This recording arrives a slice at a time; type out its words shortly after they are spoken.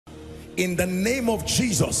in the name of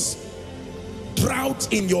Jesus,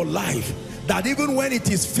 drought in your life, that even when it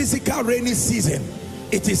is physical rainy season,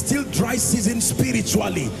 it is still dry season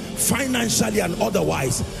spiritually, financially and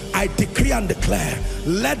otherwise. I decree and declare,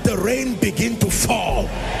 let the rain begin to fall.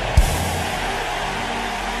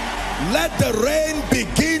 Let the rain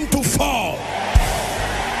begin to fall.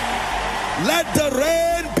 Let the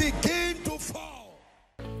rain begin to fall.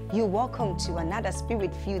 You're welcome to another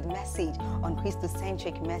spirit-filled message on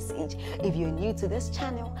Christocentric Message. If you're new to this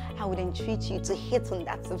channel, I would entreat you to hit on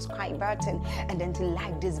that subscribe button and then to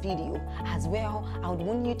like this video. As well, I would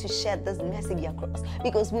want you to share this message across,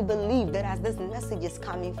 because we believe that as this message is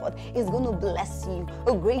coming forth, it's going to bless you.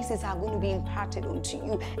 Graces are going to be imparted unto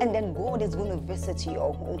you, and then God is going to visit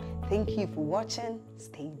your home. Thank you for watching.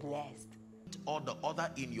 Stay blessed. Or the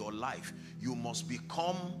other in your life, you must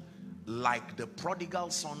become like the prodigal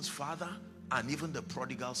son's father and even the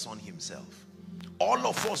prodigal son himself. All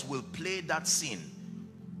of us will play that scene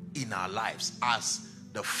in our lives as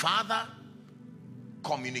the father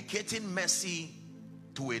communicating mercy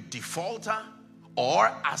to a defaulter,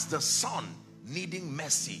 or as the son needing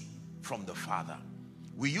mercy from the father.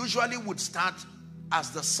 We usually would start as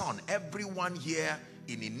the son. Everyone here,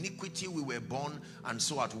 in iniquity we were born, and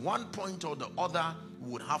so at one point or the other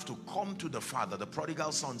we would have to come to the father. The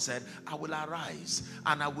prodigal son said, I will arise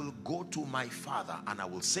and I will go to my father, and I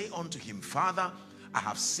will say unto him, Father, I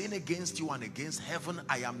have sinned against you and against heaven.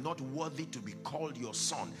 I am not worthy to be called your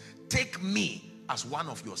son. Take me as one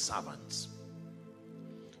of your servants.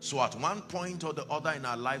 So at one point or the other in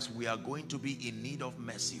our lives, we are going to be in need of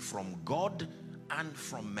mercy from God and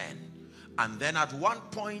from men. And then at one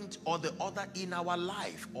point or the other in our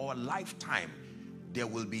life or lifetime, there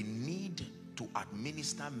will be need to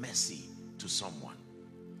administer mercy to someone.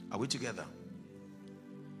 Are we together?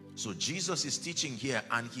 So Jesus is teaching here,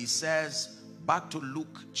 and he says, back to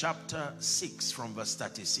Luke chapter 6 from verse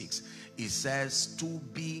 36, he says, to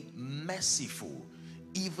be merciful,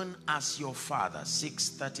 even as your Father,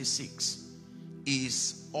 6:36,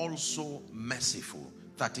 is also merciful.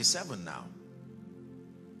 37 now.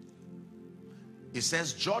 It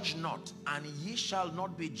says, judge not, and ye shall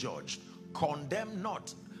not be judged. Condemn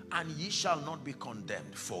not, and ye shall not be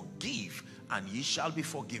condemned. Forgive, and ye shall be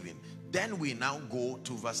forgiven. Then we now go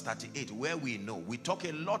to verse 38, where we know. We talk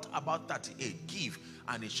a lot about 38. Give,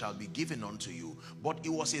 and it shall be given unto you. But it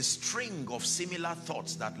was a string of similar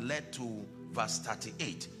thoughts that led to verse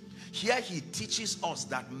 38. Here he teaches us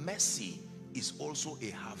that mercy is also a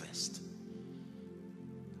harvest.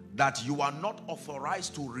 That you are not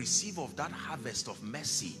authorized to receive of that harvest of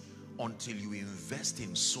mercy until you invest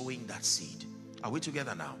in sowing that seed. Are we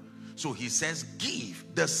together now? So he says, give.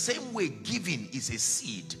 The same way giving is a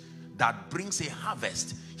seed that brings a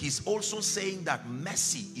harvest, he's also saying that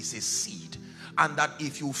mercy is a seed. And that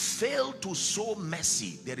if you fail to sow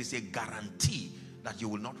mercy, there is a guarantee that you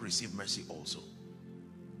will not receive mercy also.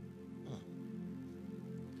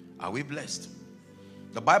 Are we blessed?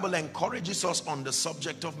 The Bible encourages us on the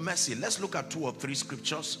subject of mercy. Let's look at 2 or 3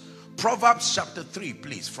 scriptures. Proverbs chapter 3,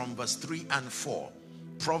 please, from verse 3 and 4.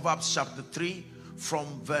 Proverbs chapter 3, from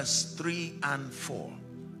verse 3 and 4.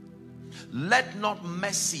 Let not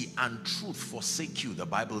mercy and truth forsake you, the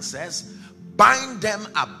Bible says. Bind them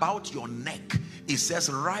about your neck. It says,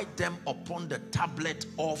 write them upon the tablet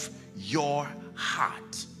of your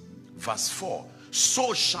heart. Verse 4.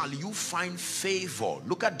 So shall you find favor.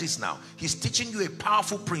 Look at this now. He's teaching you a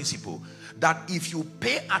powerful principle, that if you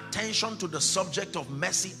pay attention to the subject of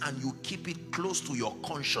mercy and you keep it close to your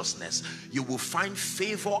consciousness, you will find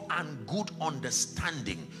favor and good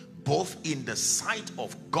understanding, both in the sight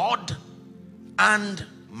of God and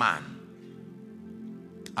man.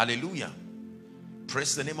 Hallelujah.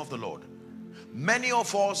 Praise the name of the Lord. Many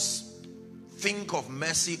of us think of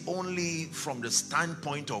mercy only from the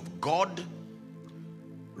standpoint of God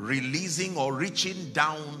releasing or reaching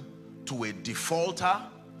down to a defaulter,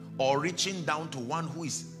 or reaching down to one who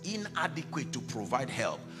is inadequate to provide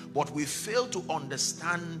help. But we fail to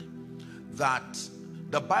understand that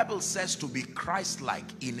the Bible says to be Christ-like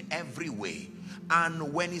in every way.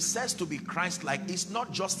 And when it says to be Christ-like, it's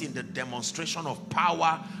not just in the demonstration of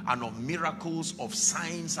power and of miracles, of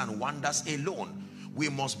signs and wonders alone. We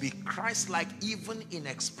must be Christ-like even in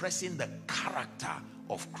expressing the character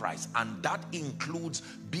of Christ, and that includes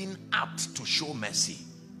being apt to show mercy.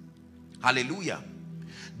 Hallelujah.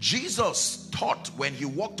 Jesus taught when he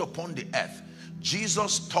walked upon the earth.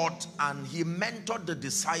 Jesus taught and he mentored the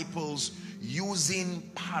disciples using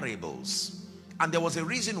parables. And there was a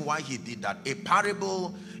reason why he did that. A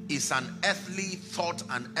parable is an earthly thought,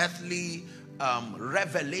 an earthly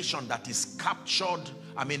revelation that is captured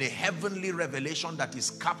I mean, a heavenly revelation that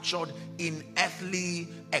is captured in earthly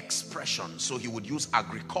expression. So he would use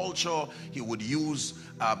agriculture, he would use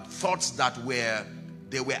thoughts that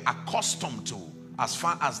they were accustomed to as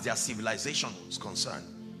far as their civilization was concerned.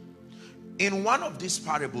 In one of these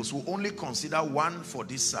parables, we'll only consider one for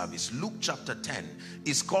this service. Luke chapter 10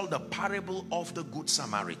 is called the parable of the Good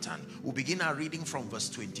Samaritan. We'll begin our reading from verse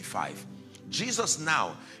 25. Jesus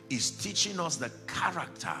now is teaching us the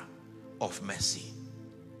character of mercy.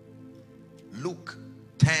 Luke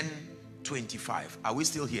 10:25. Are we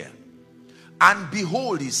still here? And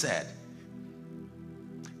behold, he said,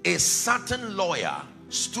 a certain lawyer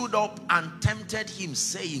stood up and tempted him,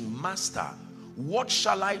 saying, Master, what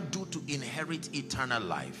shall I do to inherit eternal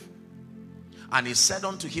life? And he said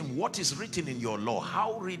unto him, what is written in your law?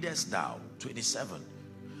 How readest thou? 27.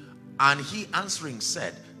 And he answering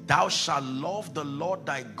said, thou shalt love the Lord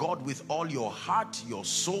thy God with all your heart, your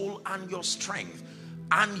soul, and your strength,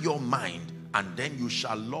 and your mind. And then you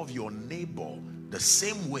shall love your neighbor the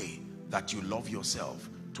same way that you love yourself.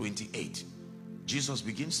 28. Jesus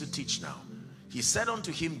begins to teach now. He said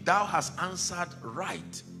unto him, thou hast answered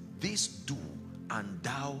right. This do, and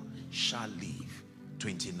thou shalt live.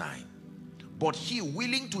 29. But he,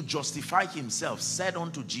 willing to justify himself, said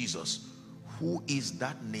unto Jesus, who is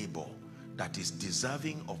that neighbor that is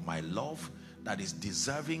deserving of my love, that is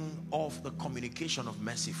deserving of the communication of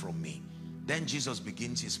mercy from me? Then Jesus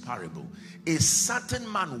begins his parable. A certain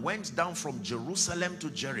man went down from Jerusalem to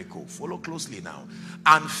Jericho. Follow closely now.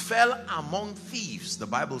 And fell among thieves, the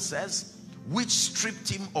Bible says, which stripped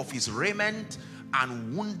him of his raiment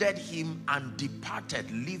and wounded him and departed,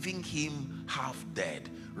 leaving him half dead.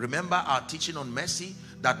 Remember our teaching on mercy,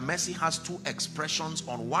 that mercy has two expressions.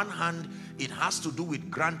 On one hand, it has to do with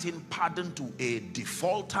granting pardon to a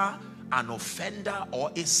defaulter, an offender,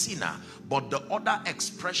 or a sinner. But the other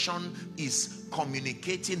expression is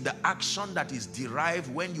communicating the action that is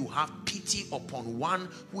derived when you have pity upon one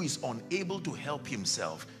who is unable to help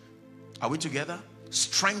himself. Are we together?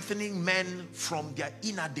 Strengthening men from their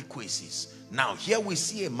inadequacies. Now here we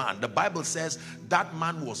see a man, the Bible says that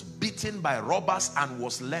man was beaten by robbers and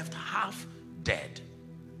was left half dead.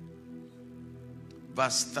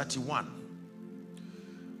 Verse 31.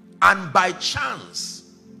 And by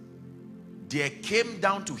chance there came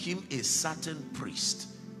down to him a certain priest.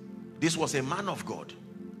 This was a man of God.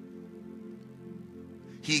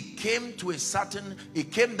 He came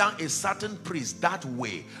down a certain priest that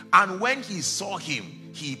way, and when he saw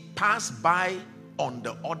him, he passed by on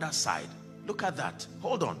the other side. Look at that.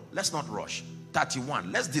 Hold on, let's not rush.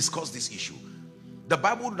 31. Let's discuss this issue. The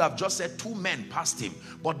Bible would have just said two men passed him,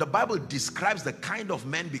 but the Bible describes the kind of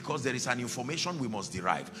men because there is an information we must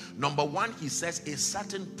derive. Number one, he says a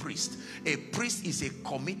certain priest. A priest is a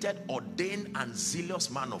committed, ordained, and zealous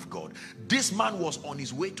man of God. This man was on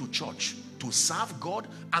his way to church to serve God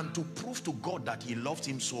and to prove to God that he loved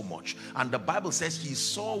him so much. And the Bible says he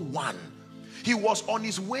saw one. He was on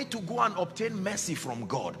his way to go and obtain mercy from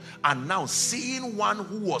God, and now seeing one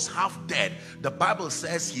who was half dead, the Bible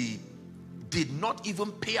says he did not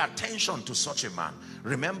even pay attention to such a man.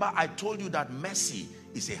 Remember, I told you that mercy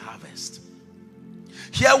is a harvest.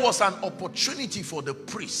 Here was an opportunity for the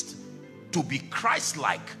priest to be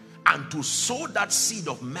Christ-like and to sow that seed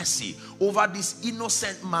of mercy over this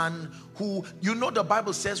innocent man who, you know, the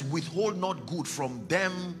Bible says, withhold not good from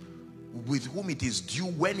them with whom it is due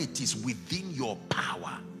when it is within your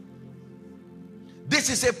power. This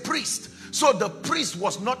is a priest. So the priest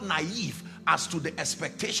was not naive as to the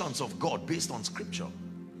expectations of God based on scripture.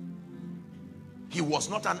 He was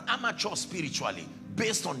not an amateur spiritually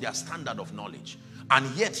based on their standard of knowledge. And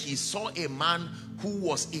yet he saw a man who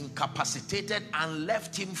was incapacitated and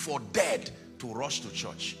left him for dead to rush to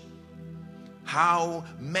church. How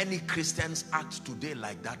many Christians act today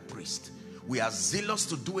like that priest? We are zealous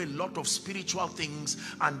to do a lot of spiritual things,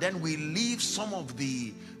 and then we leave some of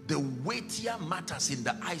the weightier matters in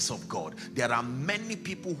the eyes of God. There are many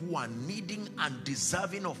people who are needing and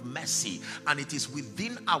deserving of mercy, and it is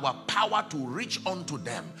within our power to reach unto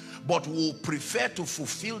them, but we'll prefer to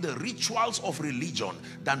fulfill the rituals of religion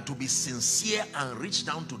than to be sincere and reach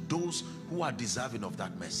down to those who are deserving of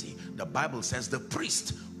that mercy. The Bible says the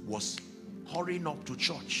priest was hurrying up to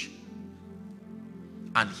church,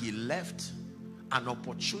 and he left an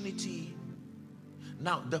opportunity.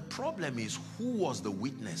 Now the problem is, who was the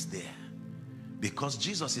witness there? Because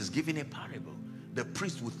Jesus is giving a parable. The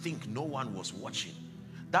priest would think no one was watching.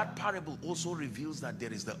 That parable also reveals that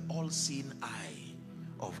there is the all-seeing eye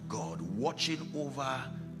of God watching over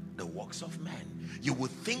the works of men. You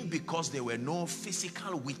would think because there were no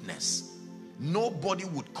physical witness, Nobody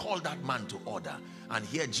would call that man to order. And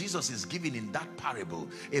here Jesus is giving in that parable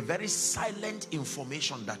a very silent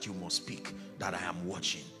information that you must speak, that I am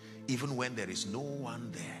watching, even when there is no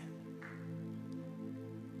one there.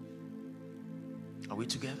 Are we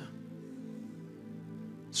together?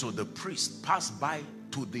 So the priest passed by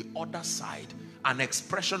to the other side, an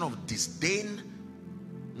expression of disdain.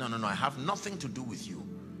 No, I have nothing to do with you.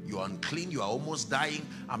 You are unclean, you are almost dying.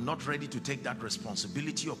 I'm not ready to take that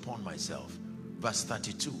responsibility upon myself. Verse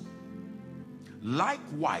 32.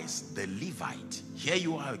 Likewise, the Levite, here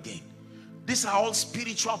you are again. These are all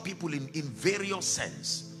spiritual people in various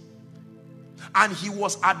sense. And he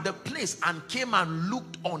was at the place and came and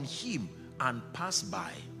looked on him and passed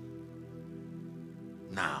by.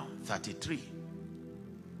 Now, 33.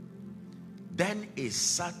 Then a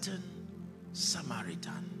certain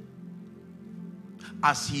Samaritan,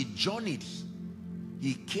 as he journeyed,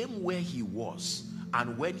 he came where he was,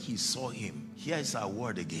 and when he saw him, here is our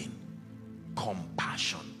word again,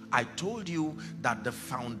 compassion. I told you that the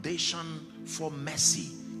foundation for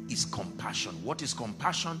mercy is compassion. What is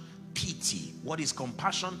compassion? Pity. What is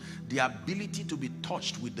compassion? The ability to be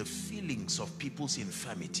touched with the feelings of people's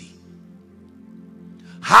infirmity.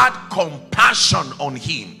 Had compassion on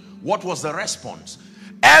him. What was the response?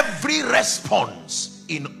 Every response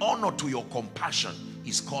in honor to your compassion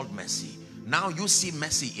is called mercy. Now you see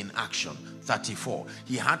mercy in action. 34.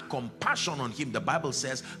 He had compassion on him, the Bible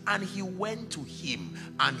says, and he went to him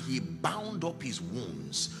and he bound up his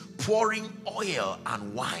wounds, pouring oil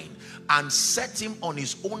and wine, and set him on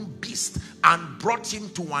his own beast and brought him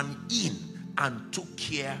to an inn and took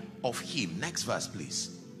care of him. Next verse,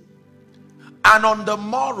 please. And on the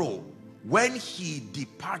morrow, when he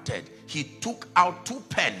departed, he took out 2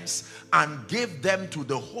 pence and gave them to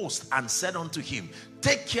the host and said unto him,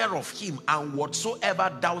 take care of him, and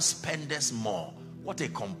whatsoever thou spendest more. What a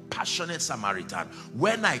compassionate Samaritan.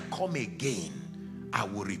 When I come again, I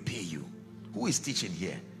will repay you. Who is teaching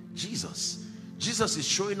here? Jesus. Jesus is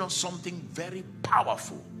showing us something very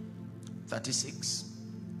powerful. 36.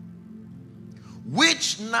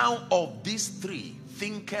 Which now of these 3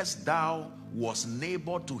 thinkest thou was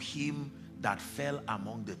neighbor to him that fell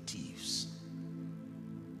among the thieves?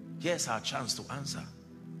 Here's our chance to answer.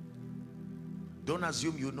 Don't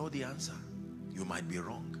assume you know the answer. You might be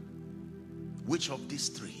wrong. Which of these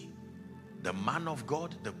 3? The man of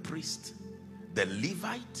God, the priest, the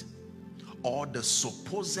Levite, or the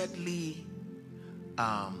supposedly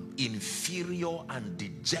inferior and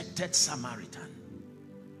dejected Samaritan?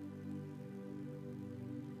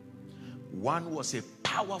 One was a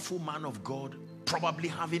powerful man of God, probably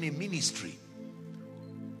having a ministry.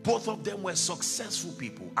 Both of them were successful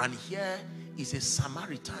people. And here is a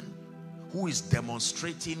Samaritan who is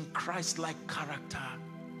demonstrating Christ-like character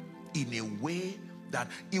in a way that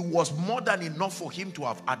it was more than enough for him to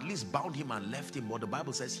have at least bound him and left him. But the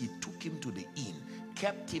Bible says he took him to the inn,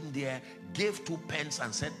 kept him there, gave 2 pence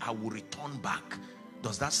and said, I will return back.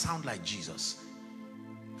 Does that sound like Jesus?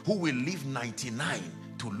 Who will leave 99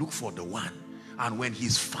 to look for the one, and when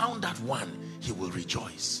he's found that one, he will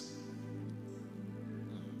rejoice.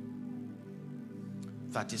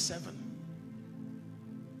 37.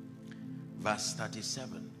 Verse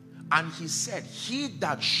 37. And he said, he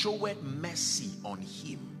that showeth mercy on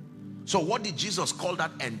him. So what did Jesus call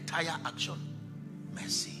that entire action?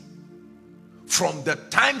 Mercy. From the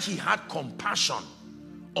time he had compassion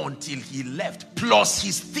until he left, plus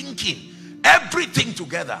his thinking, everything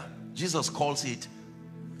together, Jesus calls it.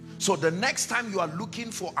 So the next time you are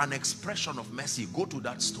looking for an expression of mercy, go to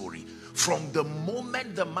that story. From the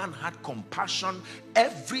moment the man had compassion,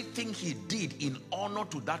 everything he did in honor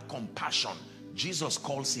to that compassion, Jesus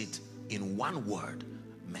calls it in one word,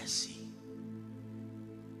 mercy.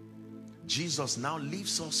 Jesus now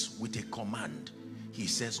leaves us with a command. He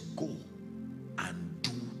says, go and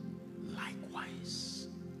do likewise.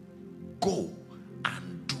 Go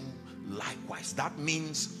and do likewise. That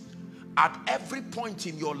means at every point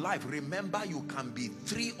in your life, remember, you can be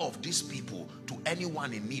 3 of these people to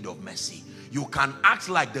anyone in need of mercy. You can act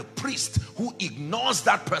like the priest who ignores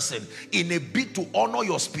that person in a bid to honor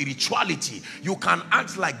your spirituality. You can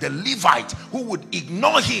act like the Levite who would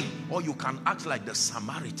ignore him. Or you can act like the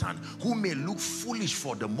Samaritan who may look foolish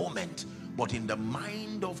for the moment, but in the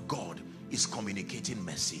mind of God is communicating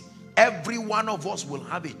mercy. Every one of us will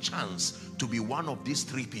have a chance to be one of these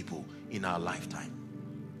 3 people in our lifetime.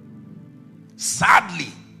 Sadly,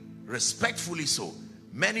 respectfully so,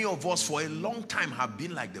 many of us for a long time have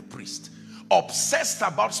been like the priest, obsessed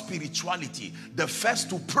about spirituality, the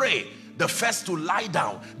first to pray, the first to lie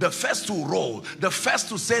down, the first to roll, the first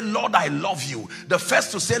to say, Lord, I love you, the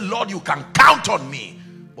first to say, Lord, you can count on me.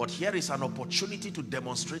 But here is an opportunity to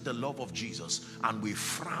demonstrate the love of Jesus, and we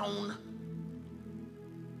frown.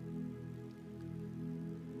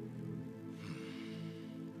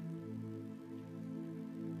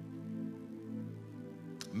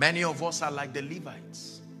 Many of us are like the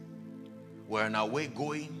Levites. We're on our way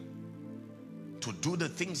going to do the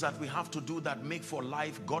things that we have to do that make for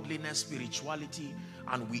life, godliness, spirituality,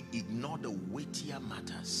 and we ignore the weightier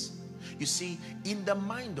matters. You see, in the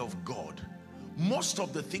mind of God, most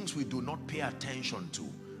of the things we do not pay attention to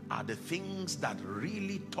are the things that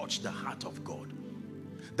really touch the heart of God.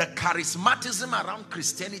 The charismatism around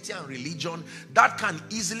Christianity and religion, that can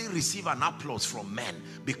easily receive an applause from men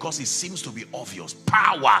because it seems to be obvious.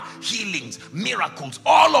 Power, healings, miracles,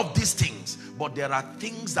 all of these things. But there are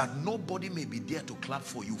things that nobody may be there to clap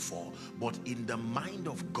for you for. But in the mind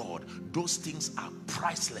of God, those things are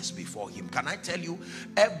priceless before him. Can I tell you,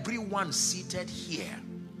 everyone seated here,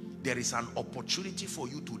 there is an opportunity for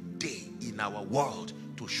you today in our world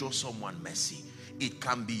to show someone mercy. It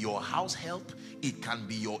can be your house help, it can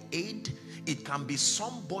be your aid, it can be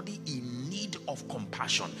somebody in need of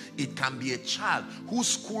compassion. It can be a child whose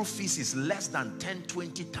school fees is less than 10,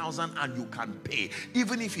 20,000 and you can pay,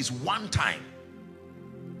 even if it's one time.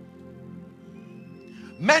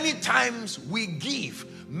 Many times we give,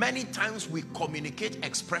 many times we communicate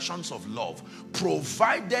expressions of love,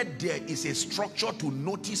 provided there is a structure to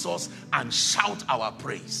notice us and shout our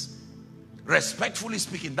praise. Respectfully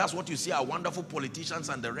speaking, that's what you see our wonderful politicians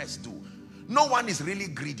and the rest do. No one is really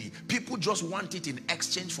greedy. People just want it in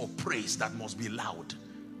exchange for praise that must be loud.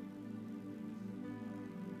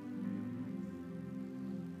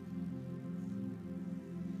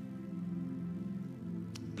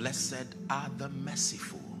 Blessed are the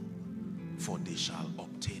merciful, for they shall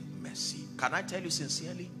obtain mercy. Can I tell you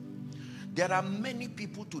sincerely? There are many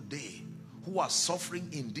people today who are suffering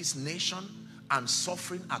in this nation and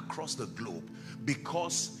suffering across the globe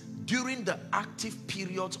because during the active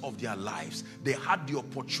periods of their lives, they had the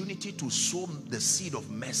opportunity to sow the seed of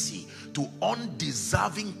mercy to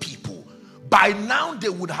undeserving people. By now, they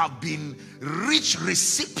would have been rich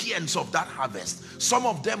recipients of that harvest. Some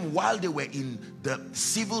of them while they were in the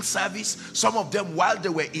civil service, some of them while they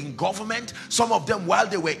were in government, some of them while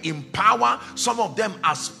they were in power, some of them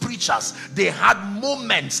as preachers. They had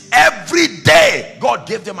moments every day. God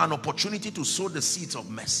gave them an opportunity to sow the seeds of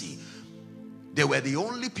mercy. They were the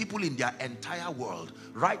only people in their entire world.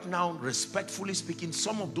 Right now, respectfully speaking,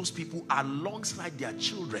 some of those people alongside their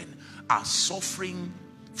children are suffering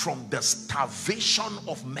from the starvation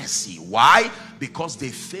of mercy. Why? Because they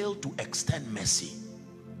failed to extend mercy.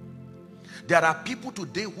 There are people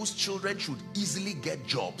today whose children should easily get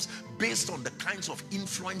jobs based on the kinds of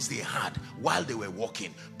influence they had while they were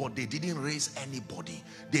working, but they didn't raise anybody.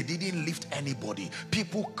 They didn't lift anybody.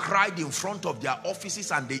 People cried in front of their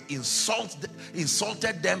offices and they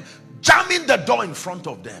insulted them, jamming the door in front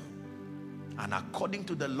of them. And according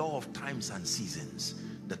to the law of times and seasons,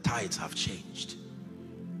 the tides have changed.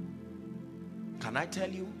 Can I tell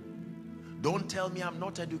you? Don't tell me I'm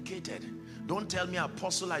not educated. Don't tell me,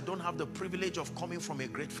 Apostle, I don't have the privilege of coming from a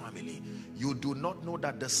great family. You do not know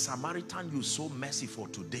that the Samaritan you sow mercy for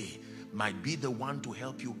today might be the one to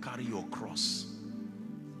help you carry your cross.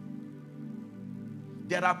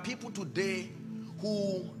 There are people today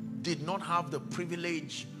who did not have the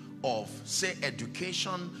privilege of, say,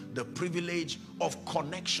 education, the privilege of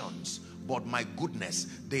connections. But my goodness,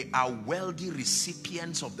 they are wealthy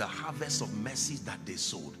recipients of the harvest of mercy that they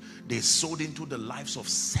sowed. They sowed into the lives of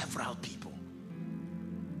several people.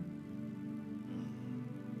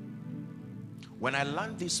 When I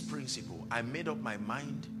learned this principle, I made up my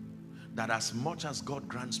mind that as much as God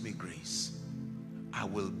grants me grace, I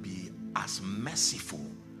will be as merciful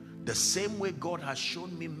the same way God has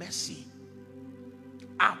shown me mercy,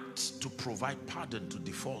 apt to provide pardon to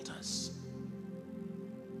defaulters,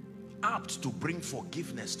 apt to bring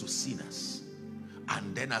forgiveness to sinners,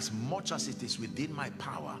 and then as much as it is within my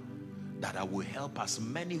power, that I will help as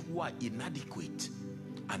many who are inadequate,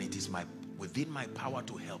 and it is within my power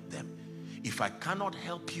to help them. If I cannot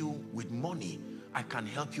help you with money, I can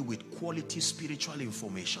help you with quality spiritual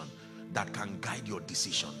information that can guide your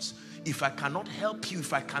decisions. If I cannot help you,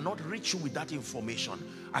 if I cannot reach you with that information,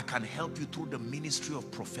 I can help you through the ministry of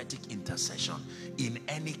prophetic intercession. In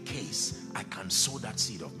any case, I can sow that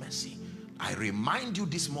seed of mercy. I remind you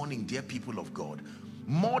this morning, dear people of God,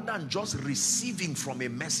 more than just receiving from a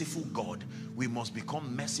merciful God, we must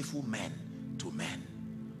become merciful men to men.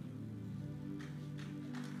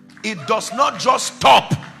 It does not just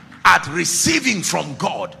stop at receiving from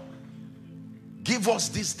God. Give us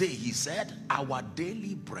this day, he said, our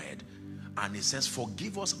daily bread. And he says,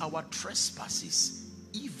 forgive us our trespasses,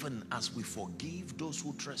 even as we forgive those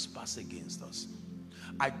who trespass against us.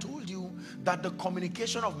 I told you that the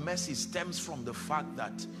communication of mercy stems from the fact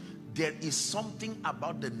that there is something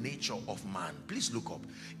about the nature of man. Please look up.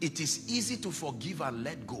 It is easy to forgive and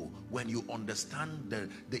let go when you understand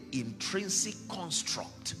the intrinsic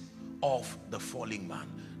construct of the falling man.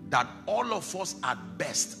 That all of us at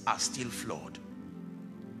best are still flawed.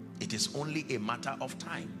 It is only a matter of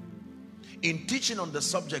time. In teaching on the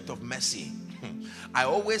subject of mercy, I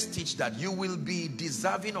always teach that you will be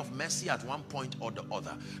deserving of mercy at one point or the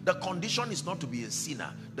other. The condition is not to be a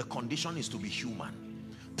sinner. The condition is to be human.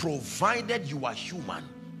 Provided you are human,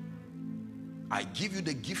 I give you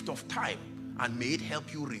the gift of time, and may it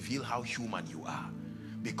help you reveal how human you are.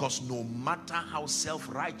 Because no matter how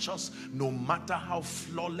self-righteous, no matter how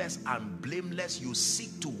flawless and blameless you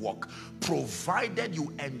seek to walk, provided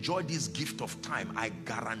you enjoy this gift of time, I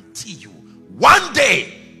guarantee you, one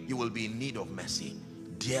day you will be in need of mercy.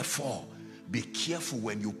 Therefore, be careful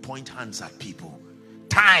when you point hands at people.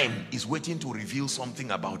 Time is waiting to reveal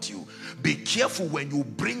something about you. Be careful when you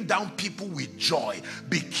bring down people with joy.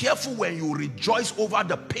 Be careful when you rejoice over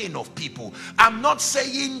the pain of people. I'm not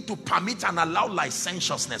saying to permit and allow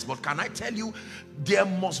licentiousness, but can I tell you, there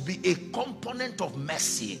must be a component of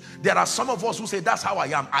mercy. There are some of us who say, that's how I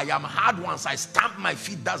am. I am hard once I stamp my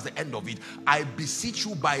feet, that's the end of it. I beseech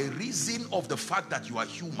you, by reason of the fact that you are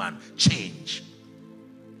human, change.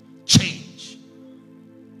 Change.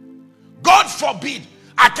 God forbid,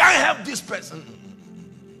 I can't help this person.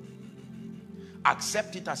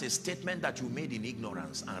 Accept it as a statement that you made in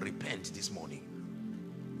ignorance and repent this morning.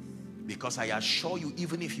 Because I assure you,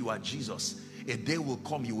 even if you are Jesus, a day will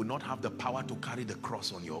come you will not have the power to carry the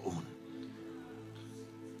cross on your own.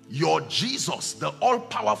 Your Jesus, the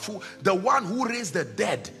all-powerful, the one who raised the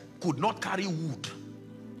dead, could not carry wood.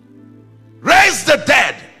 Raised the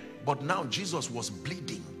dead! But now Jesus was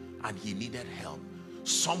bleeding and he needed help.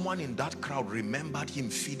 Someone in that crowd remembered him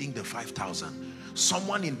feeding the 5,000.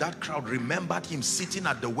 Someone in that crowd remembered him sitting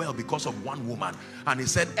at the well because of one woman. And he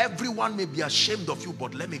said, everyone may be ashamed of you,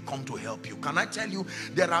 but let me come to help you. Can I tell you,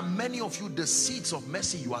 there are many of you, the seeds of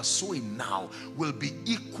mercy you are sowing now will be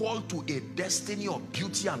equal to a destiny of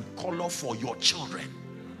beauty and color for your children.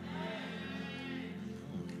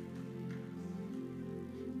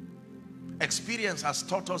 Experience has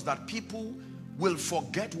taught us that people will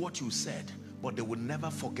forget what you said, but they will never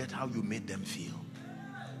forget how you made them feel.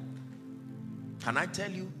 Can I tell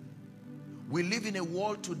you, we live in a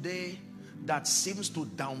world today that seems to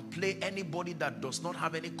downplay anybody that does not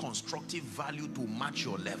have any constructive value to match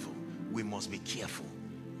your level. We must be careful.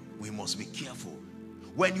 We must be careful.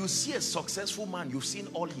 When you see a successful man, you've seen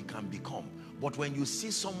all he can become. But when you see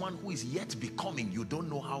someone who is yet becoming, you don't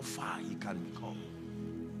know how far he can become.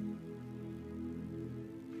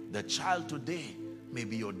 The child today may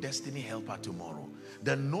be your destiny helper tomorrow.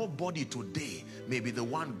 The nobody today may be the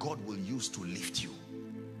one God will use to lift you.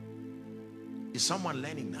 Is someone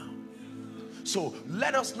learning now? So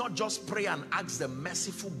let us not just pray and ask the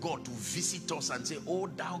merciful God to visit us and say, oh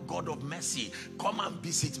thou God of mercy, come and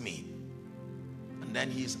visit me. And then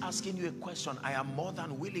he is asking you a question. I am more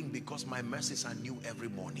than willing because my mercies are new every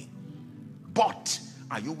morning. But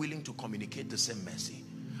are you willing to communicate the same mercy?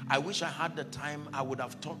 I wish I had the time. I would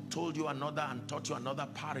have told you another and taught you another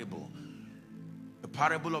parable. The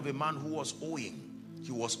parable of a man who was owing.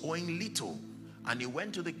 He was owing little. And he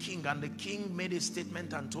went to the king, and the king made a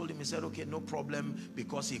statement and told him, he said, okay, no problem.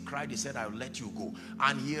 Because he cried, he said, I'll let you go.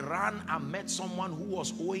 And he ran and met someone who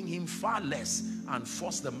was owing him far less and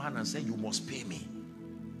forced the man and said, you must pay me.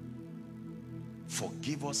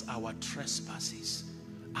 Forgive us our trespasses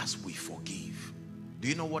as we forgive. Do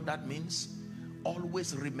you know what that means?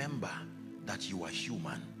 Always remember that you are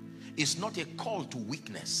human. It's not a call to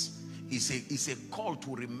weakness. It's a call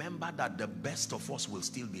to remember that the best of us will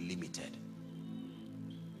still be limited.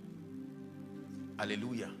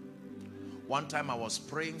 Hallelujah. One time I was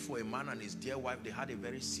praying for a man and his dear wife. They had a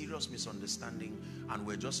very serious misunderstanding and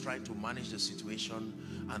we're just trying to manage the situation.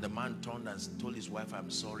 And the man turned and told his wife,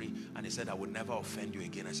 I'm sorry. And he said, I will never offend you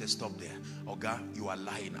again. I said, stop there. Oga, you are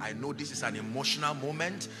lying. I know this is an emotional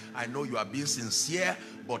moment. I know you are being sincere,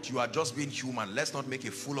 but you are just being human. Let's not make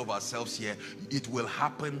a fool of ourselves here. It will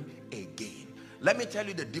happen again. Let me tell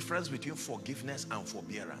you the difference between forgiveness and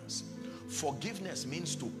forbearance. Forgiveness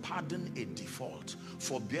means to pardon a default.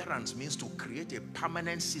 Forbearance means to create a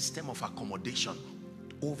permanent system of accommodation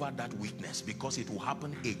over that weakness, because it will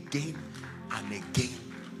happen again and again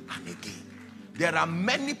and again. There are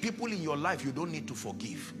many people in your life you don't need to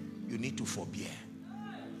forgive. You need to forbear.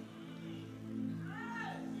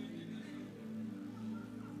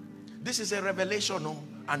 This is a revelation. No?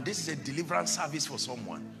 And this is a deliverance service for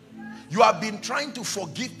someone. You have been trying to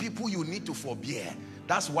forgive people you need to forbear.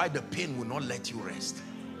 That's why the pain will not let you rest.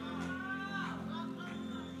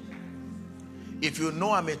 If you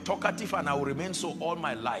know I'm a talkative and I will remain so all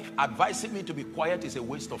my life, advising me to be quiet is a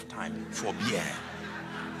waste of time. Forbear.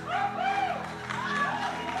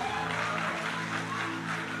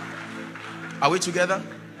 Are we together?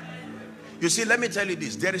 You see, let me tell you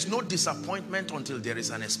this. There is no disappointment until there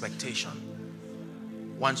is an expectation.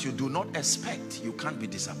 Once you do not expect, you can't be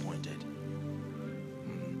disappointed.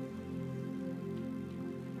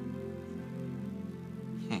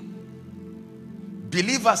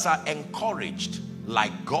 Believers are encouraged,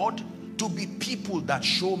 like God, to be people that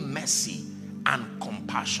show mercy and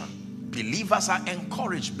compassion. Believers are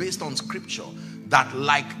encouraged based on scripture that,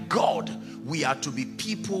 like God, we are to be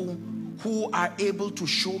people who are able to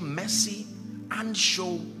show mercy and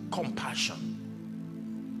show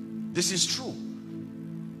compassion. This is true.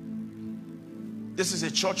 This is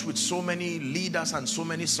a church with so many leaders and so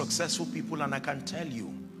many successful people, and I can tell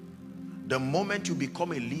you, the moment you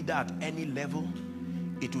become a leader at any level,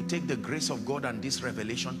 it will take the grace of God and this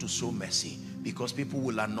revelation to show mercy, because people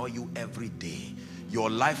will annoy you every day.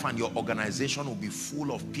 Your life and your organization will be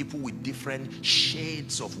full of people with different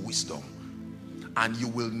shades of wisdom, and you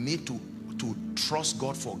will need to trust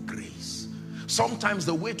God for grace. Sometimes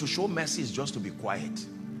the way to show mercy is just to be quiet,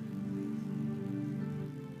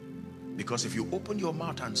 because if you open your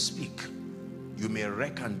mouth and speak, you may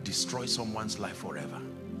wreck and destroy someone's life forever.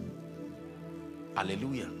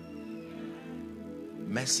 Hallelujah.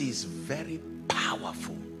 Mercy is very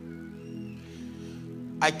powerful.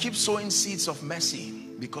 I keep sowing seeds of mercy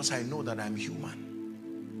because I know that I'm human.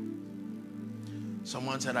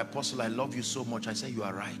 Someone said, Apostle, I love you so much. I said, you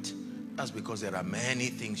are right. That's because there are many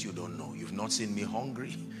things you don't know. You've not seen me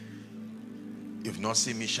hungry. You've not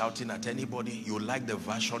seen me shouting at anybody. You like the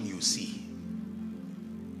version you see.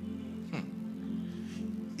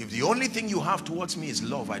 If the only thing you have towards me is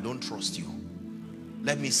love, I don't trust you.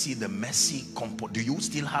 Let me see the mercy. Do you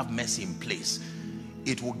still have mercy in place?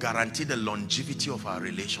 It will guarantee the longevity of our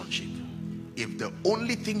relationship. If the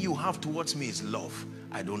only thing you have towards me is love,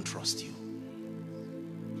 I don't trust you.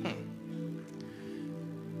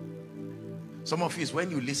 Some of you, when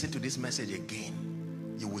you listen to this message again,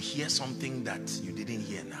 you will hear something that you didn't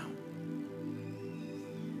hear now.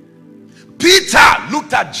 Peter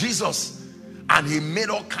looked at Jesus and he made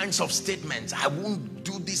all kinds of statements. I won't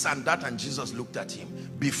do this and that. And Jesus looked at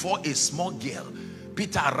him. Before a small girl,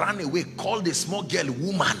 Peter ran away, called a small girl a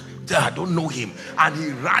woman. I don't know him. And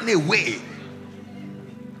he ran away.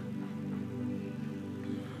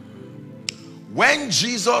 When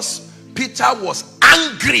Peter was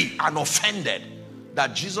angry and offended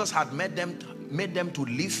that Jesus had made them to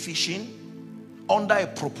leave fishing under a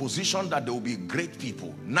proposition that they will be great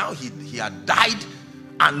people. Now he had died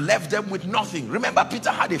and left them with nothing. Remember,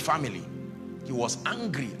 Peter had a family. He was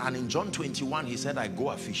angry, and in John 21 he said, I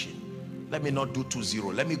go a fishing. Let me not do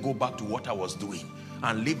 2-0. Let me go back to what I was doing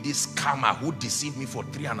and leave this scammer who deceived me for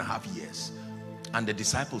 3.5 years. And the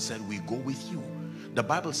disciples said, we go with you. The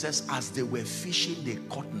Bible says, as they were fishing, they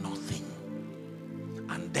caught nothing.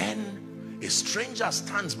 And then a stranger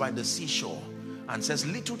stands by the seashore and says,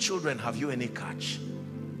 little children, have you any catch?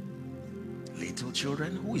 Little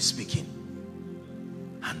children? Who is speaking?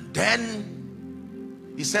 And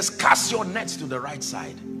then he says, cast your nets to the right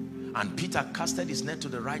side. And Peter casted his net to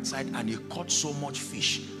the right side, and he caught so much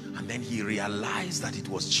fish. And then he realized that it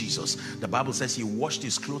was Jesus. The Bible says he washed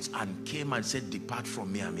his clothes and came and said, depart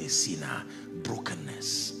from me, I'm a sinner.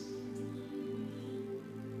 Brokenness.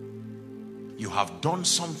 You have done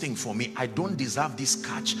something for me. I don't deserve this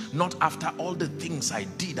catch. Not after all the things I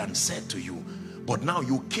did and said to you. But now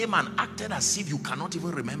you came and acted as if you cannot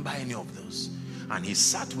even remember any of those. And he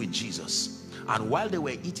sat with Jesus. And while they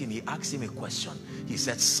were eating, he asked him a question. He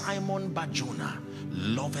said, Simon Bar-Jonah,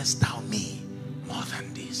 lovest thou me more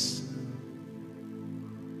than this?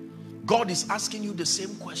 God is asking you the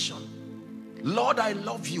same question. Lord, I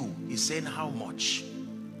love you. He's saying, how much?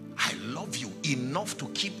 I love you enough to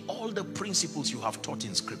keep all the principles you have taught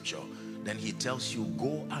in scripture. Then he tells you,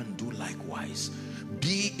 go and do likewise.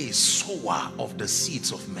 Be a sower of the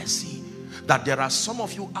seeds of mercy. That there are some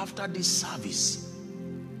of you after this service,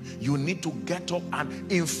 you need to get up,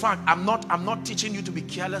 and in fact, I'm not teaching you to be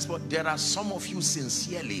careless, but there are some of you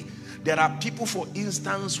sincerely. There are people, for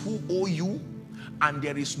instance, who owe you, and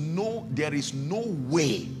there is no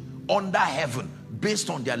way under heaven, based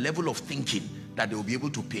on their level of thinking, that they will be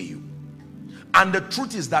able to pay you. And the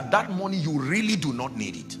truth is that that money, you really do not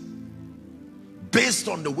need it, based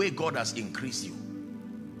on the way God has increased you.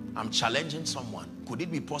 I'm challenging someone. Could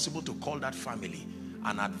it be possible to call that family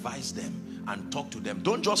and advise them and talk to them.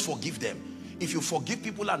 Don't just forgive them. If you forgive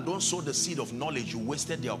people and don't sow the seed of knowledge, you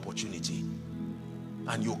wasted the opportunity.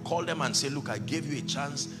 And you call them and say, look, I gave you a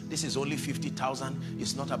chance. This is only 50,000.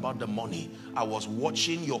 It's not about the money. I was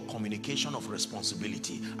watching your communication of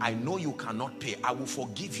responsibility. I know you cannot pay. I will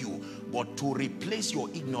forgive you. But to replace your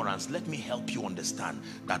ignorance, let me help you understand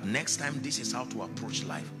that next time this is how to approach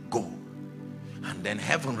life. Go. And then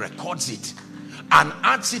heaven records it and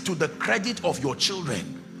adds it to the credit of your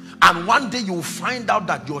children. And one day you will find out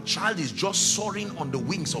that your child is just soaring on the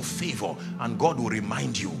wings of favor, and God will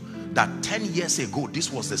remind you that 10 years ago,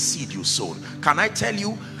 this was the seed you sowed. Can I tell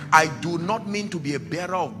you, I do not mean to be a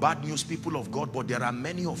bearer of bad news, people of God, but there are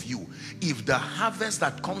many of you. If the harvest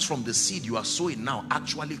that comes from the seed you are sowing now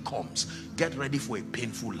actually comes, get ready for a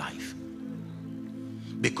painful life.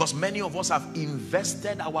 Because many of us have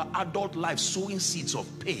invested our adult life sowing seeds of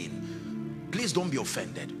pain. Please don't be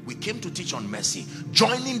offended. We came to teach on mercy.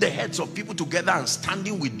 Joining the heads of people together and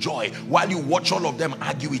standing with joy while you watch all of them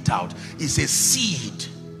argue it out is a seed.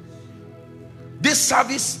 This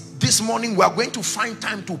service this morning, we are going to find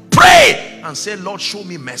time to pray and say, Lord, show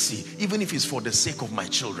me mercy, even if it's for the sake of my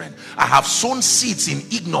children. I have sown seeds in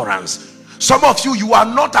ignorance. Some of you, you are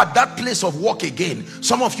not at that place of work again.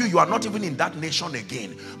 Some of you, you are not even in that nation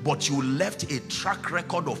again. But you left a track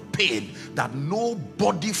record of pain that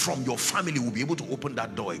nobody from your family will be able to open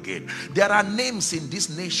that door again. There are names in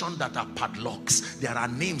this nation that are padlocks. There are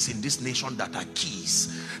names in this nation that are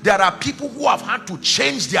keys. There are people who have had to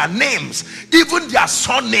change their names, even their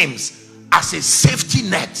surnames, as a safety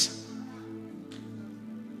net.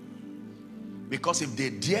 Because if they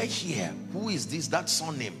dare hear, who is this, that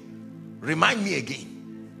surname? Remind me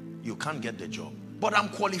again. You can't get the job. But I'm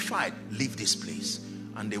qualified. Leave this place.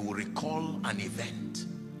 And they will recall an event.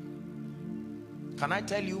 Can I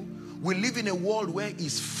tell you? We live in a world where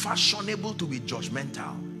it's fashionable to be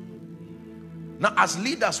judgmental. Now, as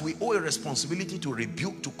leaders, we owe a responsibility to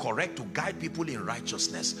rebuke, to correct, to guide people in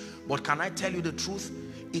righteousness. But can I tell you the truth?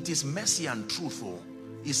 It is mercy and truth.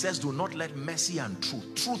 It says, do not let mercy and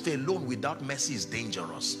truth. Truth alone without mercy is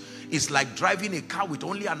dangerous. It's like driving a car with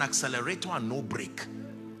only an accelerator and no brake.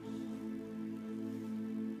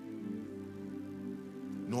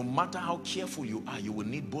 No matter how careful you are, you will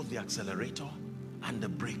need both the accelerator and the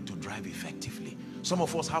brake to drive effectively. Some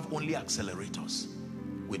of us have only accelerators.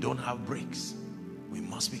 We don't have brakes. We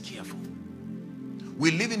must be careful.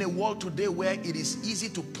 We live in a world today where it is easy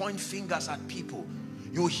to point fingers at people.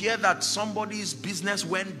 You hear that somebody's business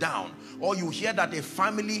went down, or you hear that a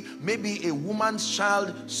family, maybe a woman's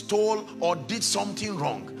child stole or did something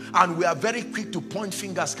wrong, and we are very quick to point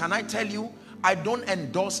fingers. Can I tell you, I don't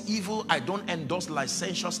endorse evil, I don't endorse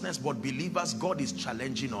licentiousness, but believers, God is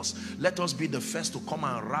challenging us. Let us be the first to come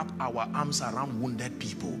and wrap our arms around wounded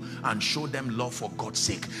people and show them love for God's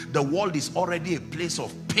sake. The world is already a place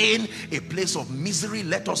of pain, a place of misery.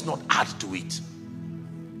 Let us not add to it.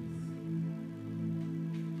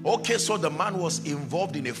 Okay, so the man was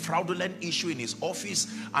involved in a fraudulent issue in his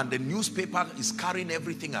office, and the newspaper is carrying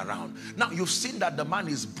everything around. Now, you've seen that the man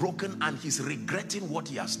is broken and he's regretting what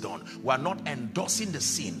he has done. We're not endorsing the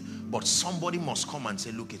sin, but somebody must come and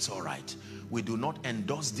say, look, it's all right. We do not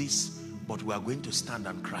endorse this, but we are going to stand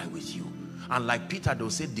and cry with you. And like Peter, they'll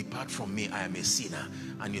say, depart from me, I am a sinner.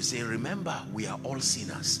 And you say, remember, we are all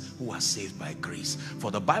sinners who are saved by grace.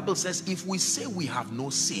 For the Bible says, if we say we have no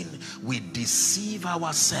sin, we deceive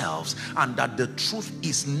ourselves, and that the truth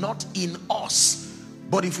is not in us.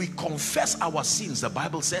 But if we confess our sins, the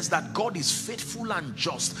Bible says that God is faithful and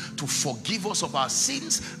just to forgive us of our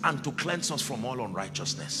sins and to cleanse us from all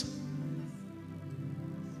unrighteousness.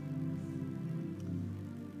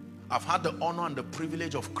 I've had the honor and the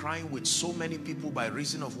privilege of crying with so many people by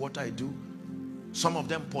reason of what I do. Some of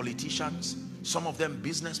them politicians, some of them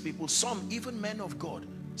business people, some even men of God.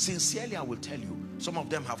 Sincerely, I will tell you, some of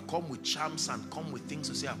them have come with charms and come with things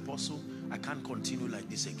to say, Apostle, I can't continue like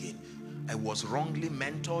this again. I was wrongly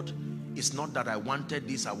mentored. It's not that I wanted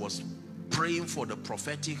this. I was praying for the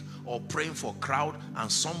prophetic or praying for crowd, and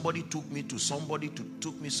somebody took me to somebody to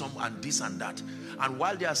took me some, and this and that. And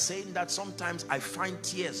while they are saying that, sometimes I find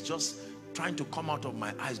tears just trying to come out of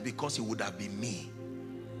my eyes, because it would have been me.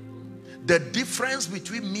 The difference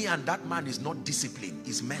between me and that man is not discipline,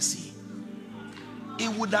 it's mercy. It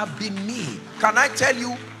would have been me. Can I tell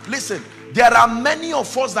you, listen, there are many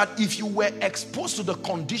of us that if you were exposed to the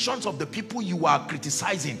conditions of the people you are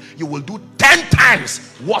criticizing, you will do 10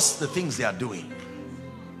 times worse the things they are doing.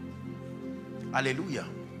 Hallelujah.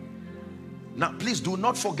 Now, please do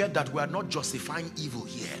not forget that we are not justifying evil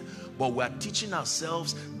here, but we are teaching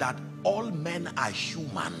ourselves that all men are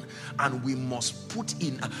human, and we must put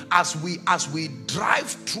in, as we drive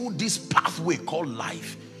through this pathway called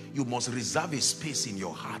life, you must reserve a space in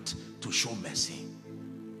your heart to show mercy.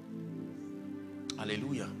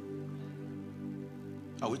 Hallelujah.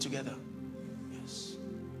 Are we together? Yes.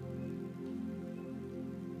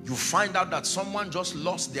 You find out that someone just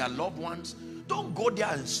lost their loved ones. Don't go there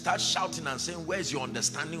and start shouting and saying, where's your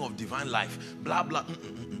understanding of divine life? Blah, blah.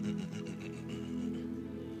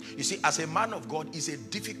 You see, as a man of God, it's a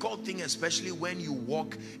difficult thing, especially when you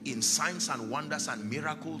walk in signs and wonders and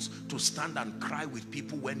miracles, to stand and cry with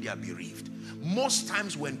people when they are bereaved. Most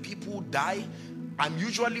times when people die, I'm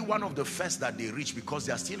usually one of the first that they reach, because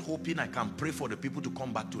they are still hoping I can pray for the people to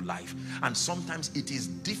come back to life. And sometimes it is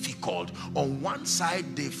difficult. On one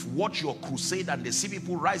side, they've watched your crusade and they see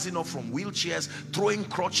people rising up from wheelchairs, throwing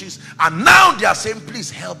crutches, and now they are saying,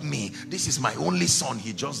 please help me. This is my only son,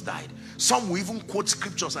 he just died. Some will even quote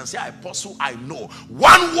scriptures and say, apostle, I know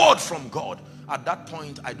one word from God. At that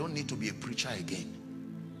point, I don't need to be a preacher again.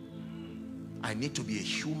 I need to be a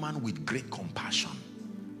human with great compassion,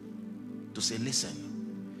 to say,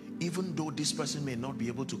 listen, even though this person may not be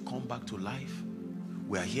able to come back to life,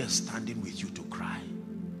 we are here standing with you to cry.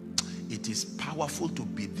 It is powerful to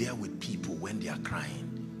be there with people when they are crying.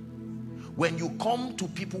 When you come to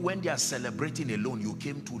people when they are celebrating alone, you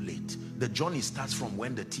came too late. The journey starts from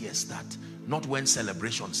when the tears start, not when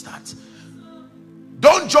celebration starts.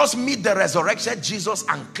 Don't just meet the resurrected Jesus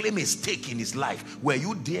and claim a stake in his life. Were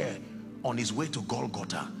you there on his way to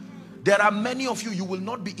Golgotha? There are many of you, you will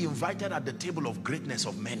not be invited at the table of greatness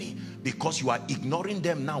of many, because you are ignoring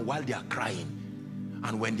them now while they are crying.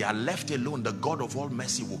 And when they are left alone, the God of all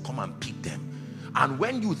mercy will come and pick them. And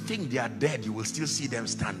when you think they are dead, you will still see them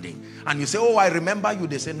standing. And you say, oh, I remember you.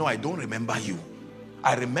 They say, no, I don't remember you.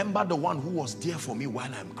 I remember the one who was there for me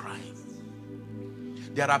while I'm crying.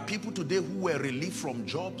 There are people today who were relieved from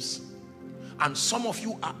jobs. And some of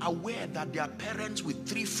you are aware that there are parents with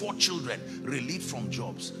 3-4 children relieved from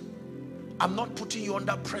jobs. I'm not putting you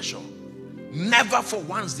under pressure. Never for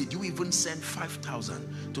once did you even send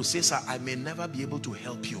 5,000 to say, sir, I may never be able to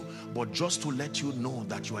help you, but just to let you know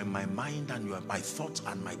that you are in my mind and you are my thoughts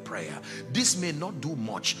and my prayer. This may not do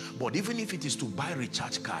much, but even if it is to buy a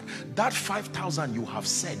recharge card, that 5,000 you have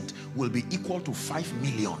sent will be equal to 5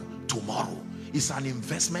 million tomorrow. It's an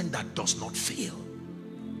investment that does not fail.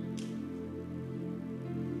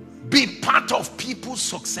 Be part of people's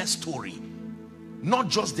success story, not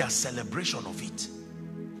just their celebration of it.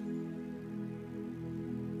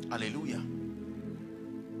 Hallelujah.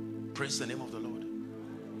 Praise the name of the Lord.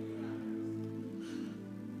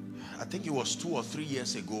 I think it was 2 or 3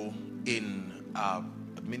 years ago in a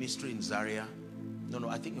ministry in Zaria. No,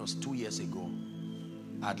 I think it was 2 years ago.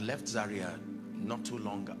 I'd left Zaria not too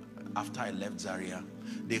long after I left Zaria.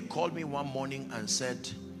 They called me one morning and said,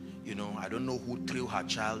 you know, I don't know who threw her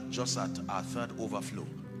child just at our third overflow.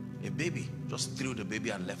 A baby, just threw the baby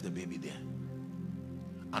and left the baby there.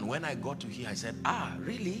 And when I got to here, I said,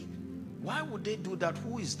 really? Why would they do that?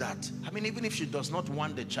 Who is that? I mean, even if she does not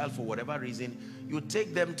want the child for whatever reason, you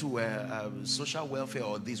take them to social welfare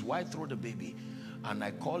or this. Why throw the baby? And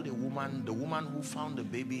I called the woman who found the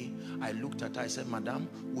baby. I looked at her, I said, Madam,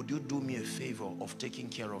 would you do me a favor of taking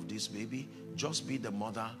care of this baby? Just be the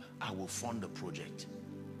mother, I will fund the project.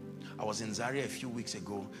 I was in Zaria a few weeks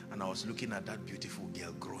ago and I was looking at that beautiful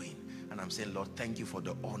girl growing. And I'm saying, Lord, thank you for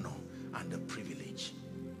the honor and the privilege.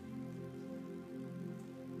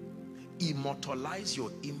 Immortalize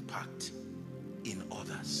your impact in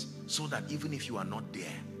others so that even if you are not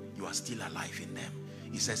there, you are still alive in them.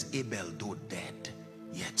 He says, Abel, though dead,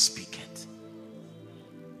 yet speaketh.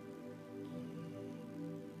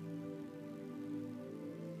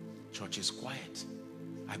 Church is quiet.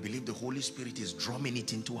 I believe the Holy Spirit is drumming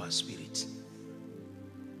it into our spirit.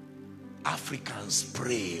 Africans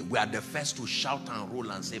pray. We are the first to shout and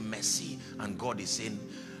roll and say mercy. And God is saying,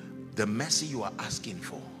 the mercy you are asking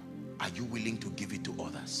for, are you willing to give it to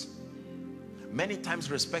others? Many times,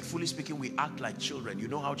 respectfully speaking, we act like children. You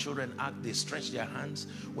know how children act? They stretch their hands.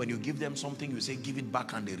 When you give them something, you say, give it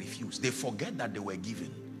back, and they refuse. They forget that they were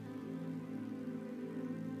given.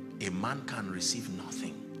 A man can receive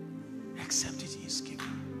nothing except it is given.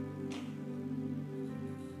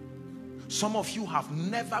 Some of you have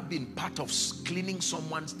never been part of cleaning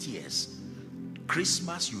someone's tears.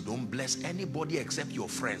 Christmas, you don't bless anybody except your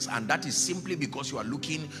friends, and that is simply because you are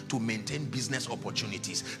looking to maintain business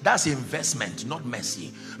opportunities. That's investment, not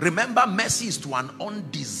mercy. Remember, mercy is to an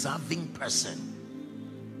undeserving person.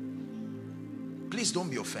 Please don't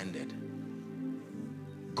be offended.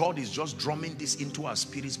 God is just drumming this into our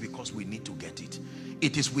spirits because we need to get it.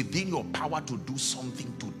 It is within your power to do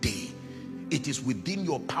something today It is within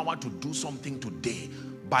your power to do something today.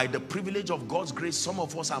 By the privilege of God's grace, some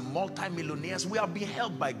of us are multi-millionaires. We are being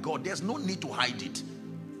helped by God. There's no need to hide it.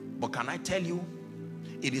 But can I tell you,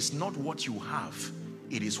 it is not what you have.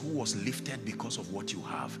 It is who was lifted because of what you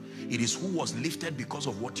have. It is who was lifted because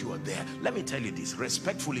of what you are there. Let me tell you this,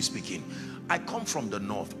 respectfully speaking. I come from the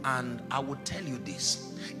north, and I would tell you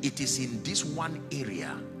this. It is in this one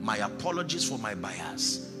area, my apologies for my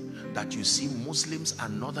bias, that you see Muslims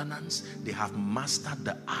and Northerners, they have mastered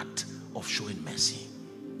the art of showing mercy.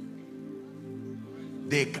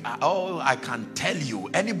 I can tell you,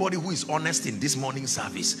 anybody who is honest in this morning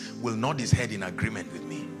service will nod his head in agreement with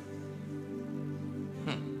me.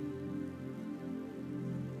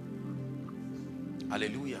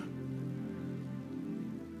 Hallelujah.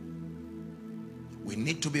 We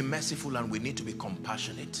need to be merciful and we need to be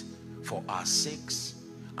compassionate for our sakes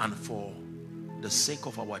and for the sake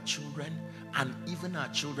of our children and even our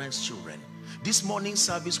children's children. This morning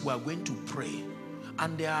service we are going to pray,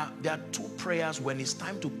 and there are two prayers. When it's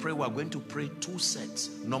time to pray, we are going to pray two sets.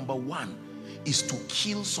 Number one is to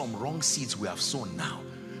kill some wrong seeds we have sown now.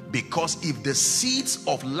 Because if the seeds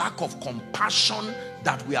of lack of compassion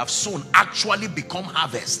that we have sown actually become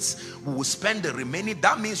harvests, we will spend the remaining.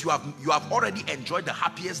 That means you have already enjoyed the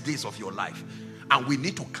happiest days of your life. And we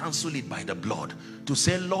need to cancel it by the blood. To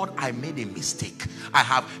say, Lord, I made a mistake.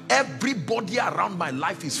 Everybody around my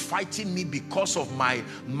life is fighting me because of my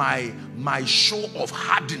show of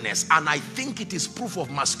hardness. And I think it is proof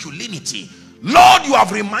of masculinity. Lord, you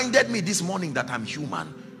have reminded me this morning that I'm human.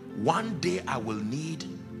 One day I will need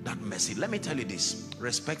that mercy. Let me tell you this,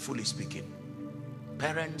 respectfully speaking.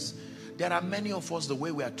 Parents, there are many of us, the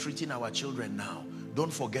way we are treating our children now,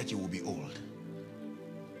 don't forget you will be old.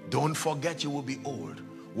 Don't forget you will be old.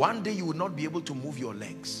 One day you will not be able to move your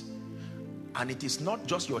legs. And it is not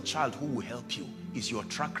just your child who will help you, it's your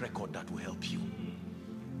track record that will help you.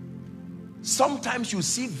 Sometimes you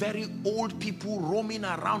see very old people roaming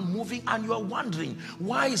around, moving, and you are wondering,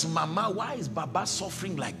 why is Mama, why is Baba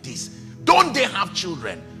suffering like this? Don't they have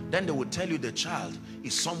children? Then they will tell you the child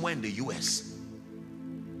is somewhere in the US,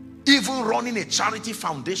 even running a charity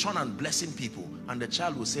foundation and blessing people. And the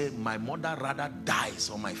child will say, my mother rather dies,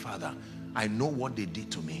 or my father. I know what they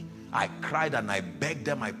did to me. I cried and I begged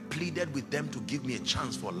them, I pleaded with them to give me a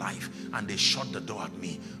chance for life, and they shut the door at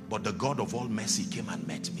me. But the God of all mercy came and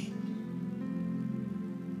met me.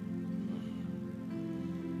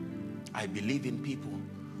 I believe in people.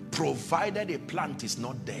 Provided a plant is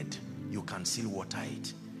not dead, you can still water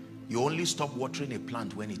it. You only stop watering a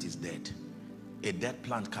plant when it is dead. A dead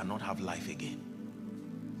plant cannot have life again.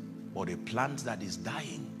 But a plant that is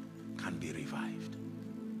dying can be revived.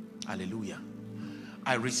 Hallelujah.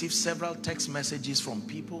 I received several text messages from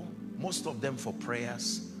people, most of them for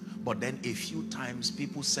prayers. But then a few times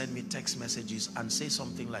people send me text messages and say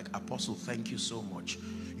something like, Apostle, thank you so much.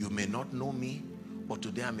 You may not know me, but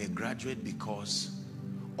today I'm a graduate because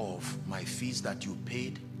of my fees that you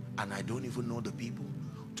paid, and I don't even know the people.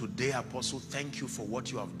 Today, Apostle, thank you for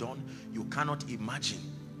what you have done. You cannot imagine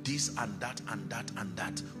this and that and that and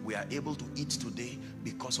that. We are able to eat today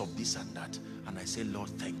because of this and that. And I say, Lord,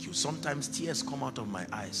 thank you. Sometimes tears come out of my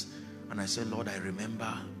eyes, and I say, Lord, I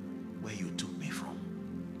remember where you took me from.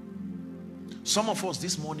 Some of us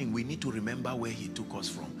this morning, we need to remember where he took us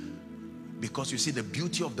from. Because you see, the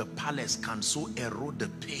beauty of the palace can so erode the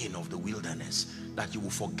pain of the wilderness that you will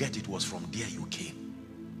forget it was from there you came.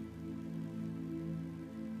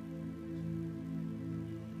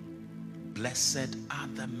 Blessed are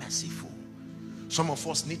the merciful. Some of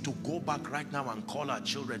us need to go back right now and call our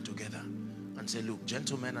children together and say, look,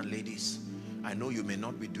 gentlemen and ladies, I know you may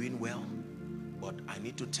not be doing well, but I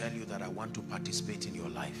need to tell you that I want to participate in your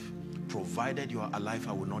life. Provided you are alive,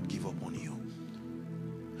 I will not give up on you.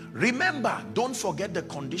 Remember, don't forget the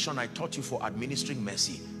condition I taught you for administering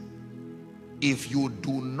mercy. If you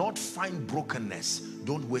do not find brokenness,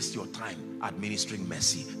 don't waste your time administering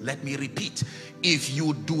mercy. Let me repeat. If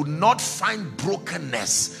you do not find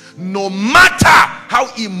brokenness, no matter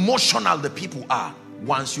how emotional the people are,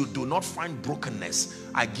 once you do not find brokenness,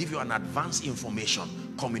 I give you an advance information.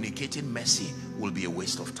 Communicating mercy will be a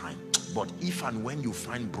waste of time. But if and when you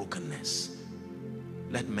find brokenness,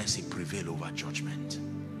 let mercy prevail over judgment.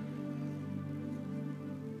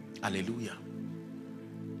 Hallelujah.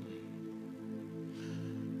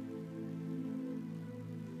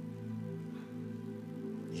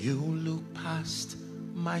 You look past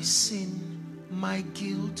my sin, my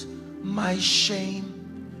guilt, my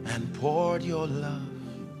shame, and poured your love.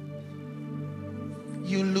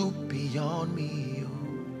 You look beyond me, oh.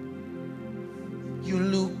 You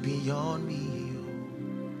look beyond me,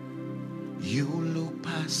 oh. You look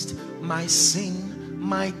past my sin,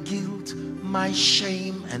 my guilt, my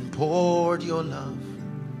shame, and poured your love.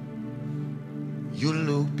 You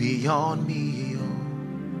look beyond me, oh.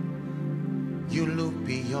 You look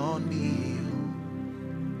beyond me, oh.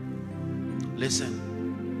 Listen,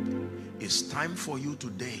 it's time for you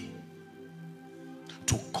today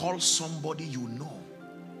to call somebody you know.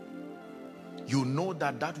 You know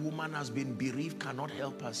that that woman has been bereaved, cannot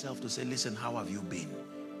help herself, to say, listen, how have you been?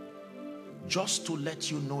 Just to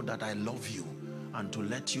let you know that I love you, and to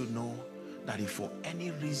let you know that if for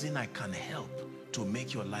any reason I can help to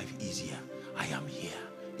make your life easier, I am here.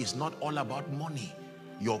 It's not all about money.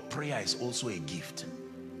 Your prayer is also a gift.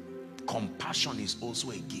 Compassion is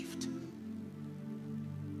also a gift.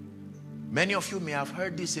 Many of you may have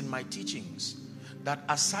heard this in my teachings, that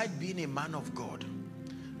aside being a man of God,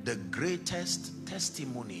 the greatest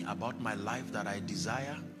testimony about my life that I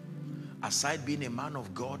desire, aside being a man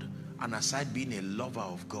of God and aside being a lover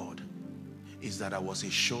of God, is that I was a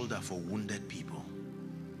shoulder for wounded people.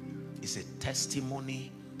 It's a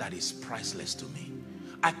testimony that is priceless to me.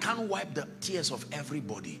 I can't wipe the tears of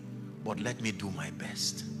everybody, but let me do my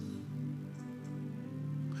best.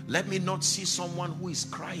 Let me not see someone who is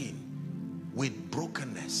crying with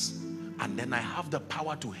brokenness and then I have the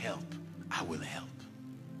power to help. I will help.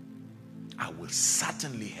 I will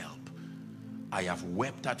certainly help. I have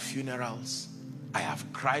wept at funerals. I have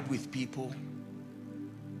cried with people.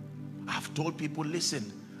 I have told people,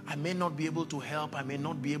 listen, I may not be able to help. I may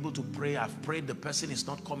not be able to pray. I've prayed, the person is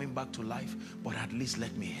not coming back to life, but at least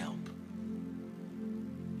let me help.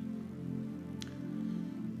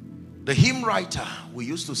 The hymn writer, we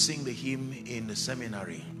used to sing the hymn in the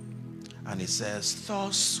seminary, and it says,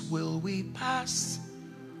 thus will we pass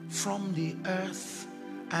from the earth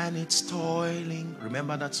and its toiling.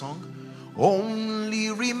 Remember that song?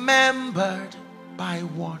 Only remembered by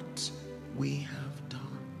what we have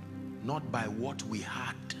done, not by what we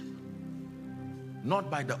had,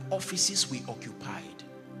 not by the offices we occupied.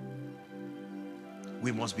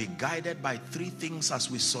 We must be guided by three things as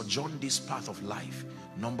we sojourn this path of life.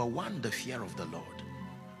 Number one, the fear of the Lord.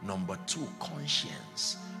 Number two,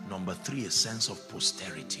 conscience. Number three, a sense of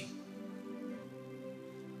posterity.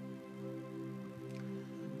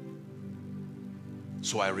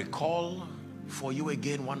 So I recall for you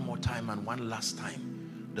again one more time and one last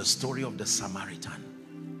time the story of the Samaritan.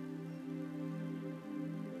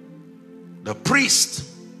 The priest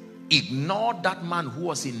ignored that man who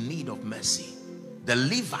was in need of mercy. The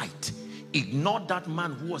Levite ignored that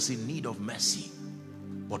man who was in need of mercy.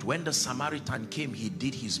 But when the Samaritan came, he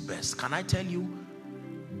did his best. Can I tell you,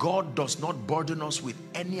 God does not burden us with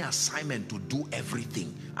any assignment to do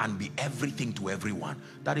everything and be everything to everyone.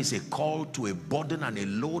 That is a call to a burden and a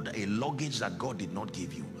load, a luggage that God did not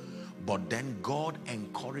give you. But then God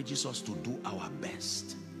encourages us to do our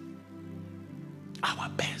best. Our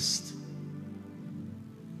best.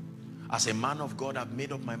 As a man of God, I've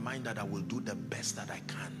made up my mind that I will do the best that I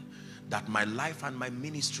can. That my life and my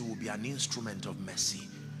ministry will be an instrument of mercy.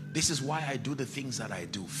 This is why I do the things that I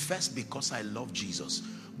do. First, because I love Jesus.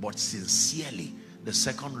 But sincerely, the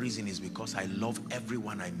second reason is because I love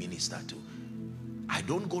everyone I minister to. I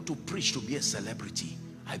don't go to preach to be a celebrity.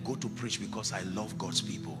 I go to preach because I love God's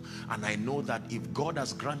people. And I know that if God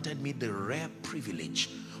has granted me the rare privilege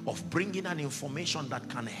of bringing an information that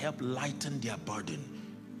can help lighten their burden,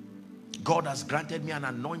 God has granted me an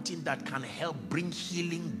anointing that can help bring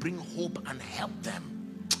healing, bring hope, and help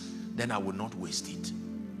them, then I will not waste it.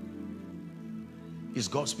 Is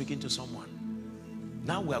God speaking to someone?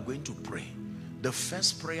 Now we are going to pray. The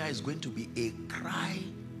first prayer is going to be a cry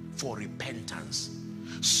for repentance.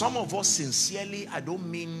 Some of us sincerely, I don't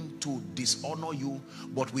mean to dishonor you,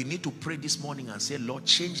 but we need to pray this morning and say, Lord,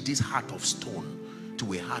 change this heart of stone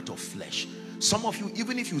to a heart of flesh. Some of you,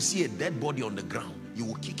 even if you see a dead body on the ground, you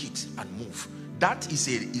will kick it and move. That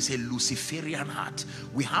is a Luciferian heart.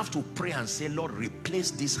 We have to pray and say, Lord,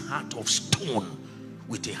 replace this heart of stone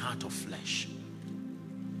with a heart of flesh.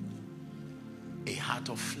 A heart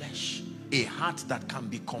of flesh. A heart that can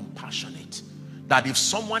be compassionate. That if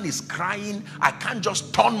someone is crying, I can't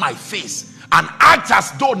just turn my face and act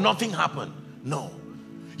as though nothing happened. No.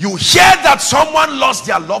 You hear that someone lost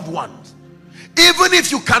their loved ones. Even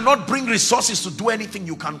if you cannot bring resources to do anything,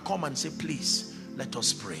 you can come and say, please, let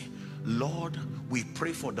us pray. Lord, we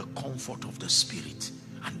pray for the comfort of the Spirit.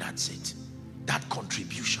 And that's it. That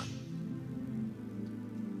contribution.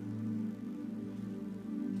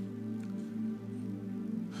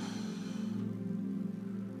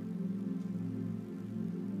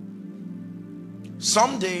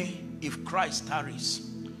 Someday, if Christ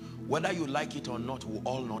tarries, whether you like it or not, we'll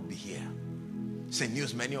all not be here. It's a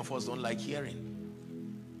news many of us don't like hearing.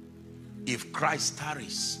 If Christ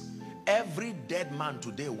tarries, every dead man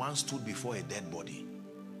today once stood before a dead body.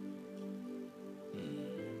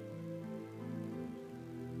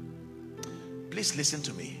 Please listen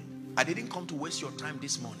to me. I didn't come to waste your time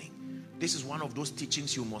this morning. This is one of those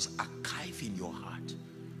teachings you must archive in your heart.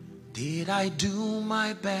 Did I do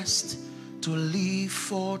my best to live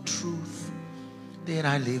for truth? Did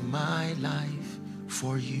I live my life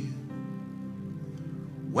for you?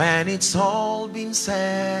 When it's all been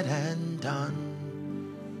said and done,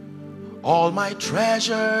 all my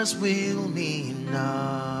treasures will mean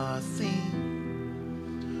nothing.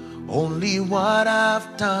 Only what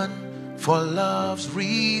I've done for love's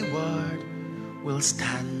reward will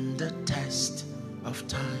stand the test of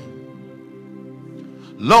time.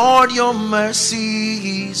 Lord, your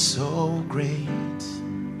mercy is so great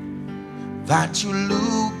that you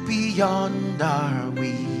look beyond our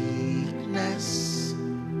weakness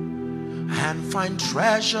and find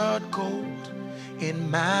treasured gold in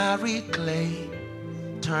miry clay,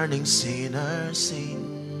 turning sinners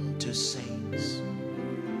into saints.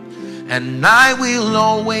 And I will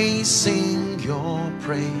always sing your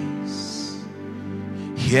praise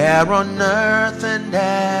here on earth and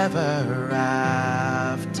ever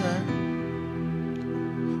after.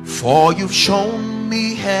 For you've shown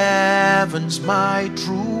me heaven's my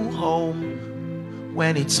true home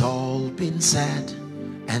when it's all been said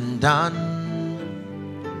and done.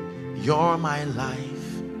 You're my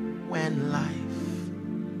life when life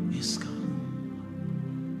is gone.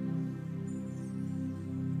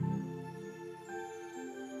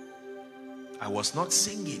 I was not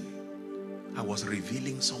singing, I was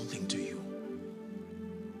revealing something to you.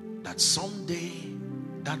 That someday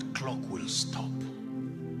that clock will stop,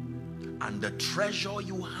 and the treasure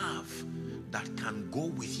you have that can go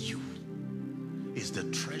with you is the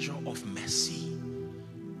treasure of mercy.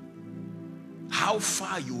 How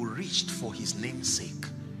far you reached for his name's sake,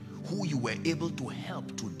 who you were able to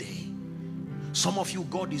help today. Some of you,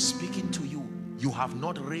 God is speaking to you. You have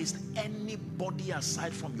not raised anybody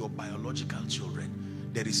aside from your biological children.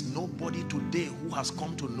 There is nobody today who has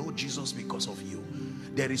come to know Jesus because of you.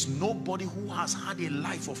 There is nobody who has had a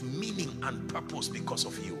life of meaning and purpose because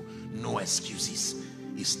of you. No excuses.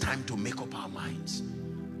 It's time to make up our minds.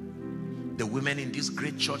 The women in this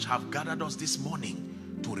great church have gathered us this morning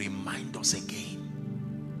to remind us again.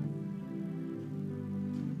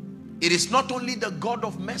 It is not only the God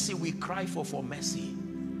of mercy we cry for mercy.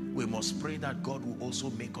 We must pray that God will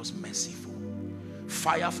also make us merciful.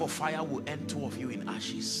 Fire for fire will end two of you in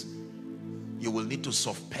ashes. You will need to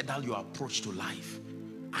soft pedal your approach to life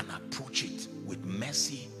and approach it with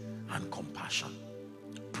mercy and compassion.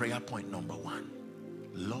 Prayer point number one: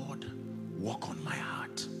 Lord, walk on my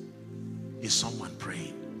heart. Is someone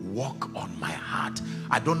praying? Walk on my heart.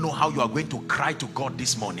 I don't know how you are going to cry to God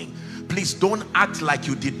this morning. Please don't act like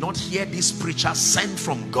you did not hear this preacher sent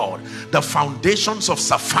from God. The foundations of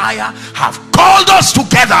Sapphire have called us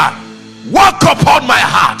together. Walk upon my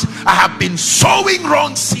heart. I have been sowing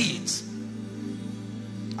wrong seeds.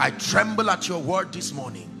 I tremble at your word this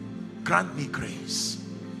morning. Grant me grace.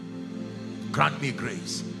 Grant me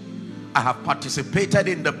grace. I have participated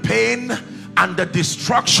in the pain and the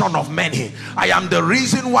destruction of many. I am the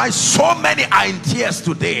reason why so many are in tears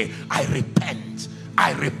today. I repent.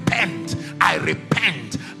 I repent. I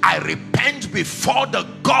repent. I repent before the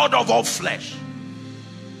God of all flesh.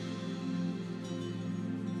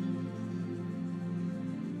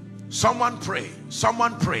 Someone pray.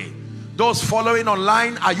 Someone pray. Those following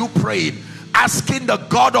online, are you praying? Asking the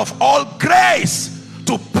God of all grace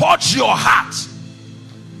to purge your heart.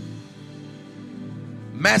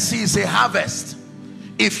 Mercy is a harvest.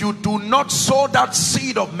 If you do not sow that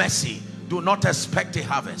seed of mercy, do not expect a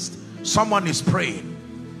harvest. Someone is praying.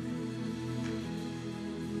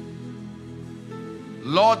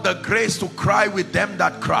 Lord, the grace to cry with them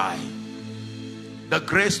that cry. The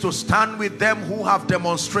grace to stand with them who have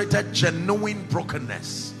demonstrated genuine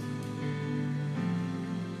brokenness.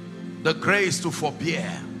 The grace to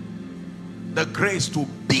forbear. The grace to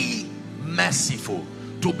be merciful.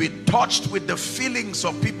 To be touched with the feelings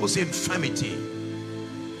of people's infirmity.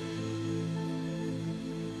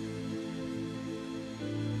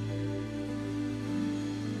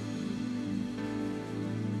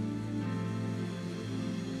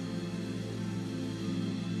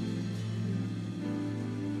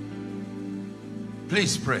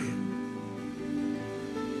 Please pray.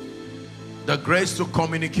 The grace to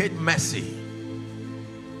communicate mercy.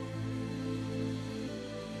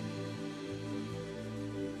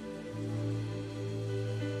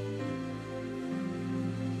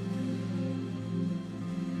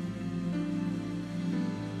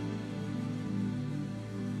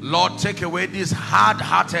 Lord, take away this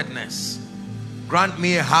hard-heartedness. Grant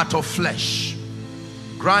me a heart of flesh.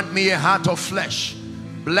 Grant me a heart of flesh.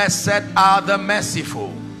 Blessed are the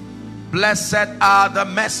merciful. Blessed are the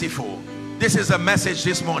merciful. This is a message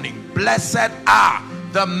this morning. Blessed are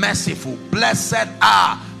the merciful. Blessed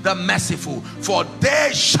are the merciful, for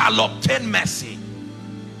they shall obtain mercy.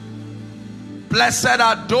 Blessed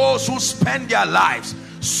are those who spend their lives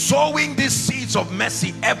sowing these seeds of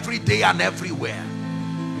mercy every day and everywhere.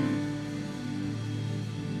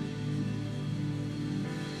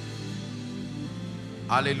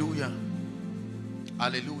 Hallelujah.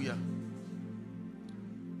 Hallelujah.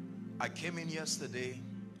 I came in yesterday,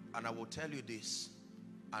 and I will tell you this,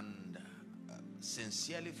 and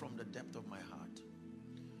sincerely from the depth of my heart,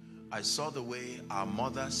 I saw the way our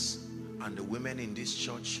mothers and the women in this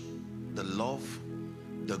church, the love,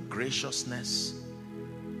 the graciousness,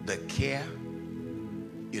 the care,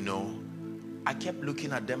 you know, I kept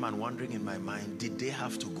looking at them and wondering in my mind, did they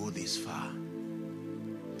have to go this far?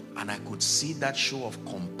 And I could see that show of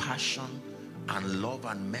compassion and love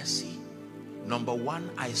and mercy. Number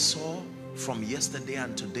one, I saw from yesterday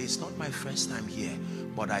and today, it's not my first time here,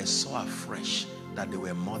 but I saw afresh that they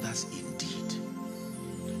were mothers indeed.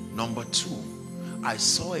 Number two, I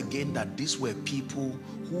saw again that these were people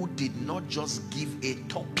who did not just give a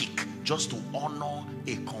topic just to honor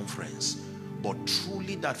a conference, but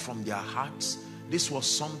truly that from their hearts, this was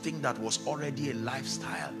something that was already a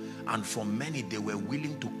lifestyle, and for many, they were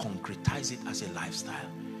willing to concretize it as a lifestyle.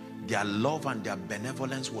 Their love and their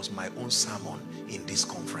benevolence was my own sermon in this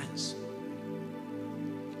conference.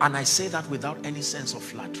 And I say that without any sense of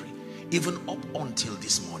flattery. Even up until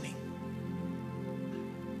this morning,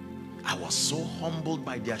 I was so humbled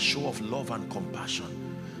by their show of love and compassion.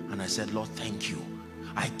 And I said, Lord, thank you.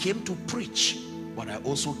 I came to preach, but I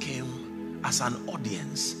also came as an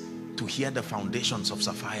audience to hear the foundations of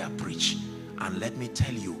Sapphire preach. And let me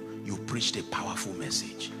tell you, you preached a powerful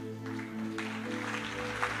message.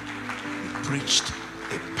 You preached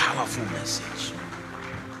a powerful message.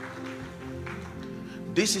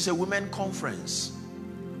 This is a women conference,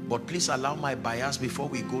 but please allow my bias before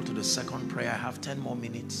we go to the second prayer. I have 10 more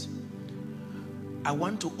minutes. I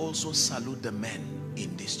want to also salute the men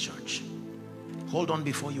in this church. Hold on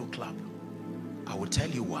before you clap. I will tell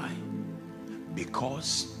you why.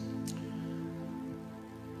 Because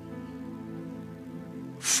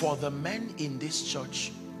for the men in this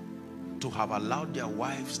church to have allowed their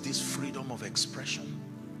wives this freedom of expression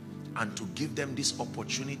and to give them this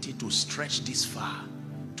opportunity to stretch this far,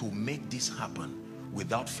 to make this happen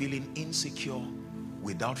without feeling insecure,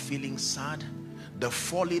 without feeling sad. The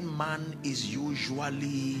fallen man is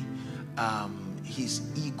usually he's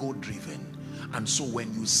ego driven, and so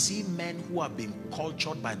when you see men who have been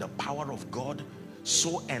cultured by the power of God,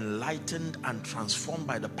 so enlightened and transformed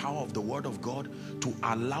by the power of the word of God, to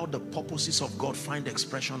allow the purposes of God find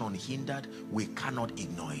expression unhindered, we cannot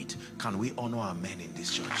ignore it. Can we honor our men in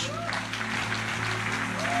this church?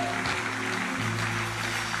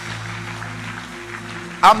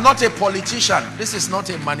 I'm not a politician. This is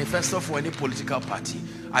not a manifesto for any political party.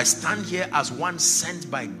 I stand here as one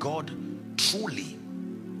sent by God truly.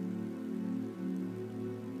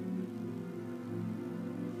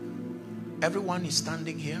 Everyone is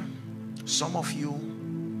standing here. Some of you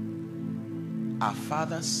are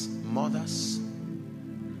fathers, mothers.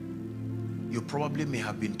 You probably may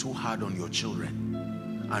have been too hard on your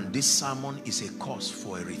children, and this sermon is a cause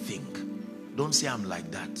for a rethink. Don't say I'm like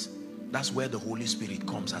that. That's where the Holy Spirit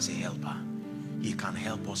comes as a helper. He can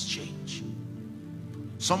help us change.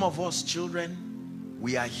 Some of us children,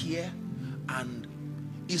 we are here, and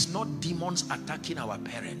it's not demons attacking our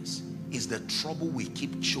parents. It's the trouble we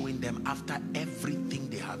keep showing them after everything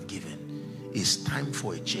they have given. It's time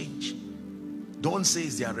for a change. Don't say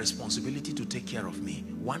it's their responsibility to take care of me.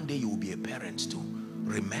 One day you will be a parent too.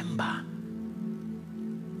 Remember.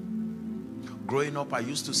 Growing up, I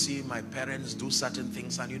used to see my parents do certain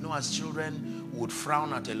things, and you know, as children, we would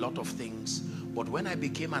frown at a lot of things. But when I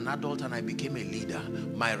became an adult and I became a leader,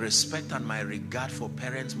 my respect and my regard for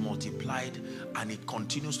parents multiplied, and it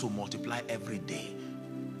continues to multiply every day.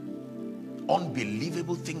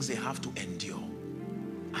 Unbelievable things they have to endure,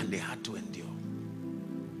 and they had to endure.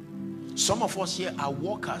 Some of us here are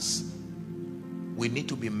workers. We need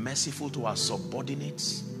to be merciful to our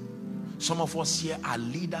subordinates. Some of us here are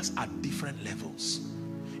leaders at different levels.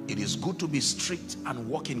 It is good to be strict and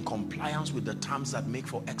work in compliance with the terms that make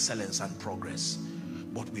for excellence and progress.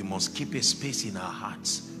 But we must keep a space in our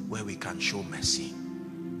hearts where we can show mercy.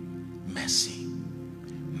 Mercy.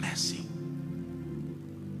 Mercy.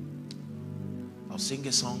 I'll sing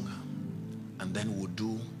a song, and then we'll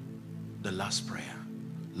do the last prayer.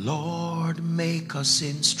 Lord, make us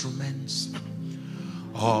instruments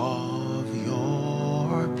of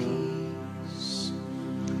your peace.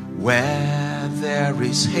 Where there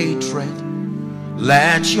is hatred,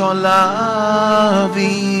 let your love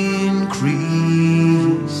increase.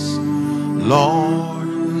 Lord,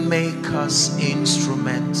 make us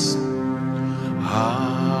instruments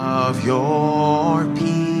of your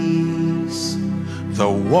peace. The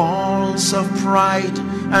walls of pride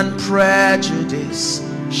and prejudice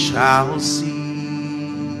shall cease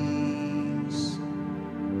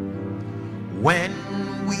when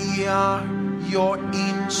we are your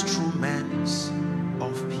instruments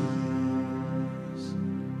of peace.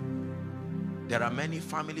 There are many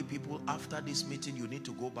family people, after this meeting you need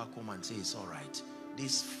to go back home and say, it's all right,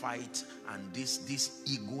 this fight and this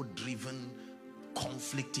ego-driven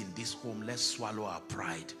conflict in this home, let's swallow our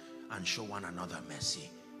pride and show one another mercy.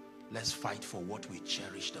 Let's fight for what we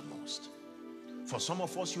cherish the most. For some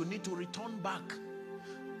of us, you need to return back.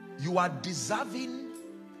 You are deserving,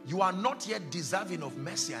 you are not yet deserving of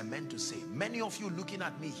mercy, I meant to say. Many of you looking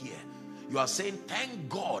at me here, you are saying, thank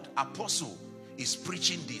God Apostle is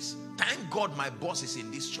preaching this. Thank God my boss is in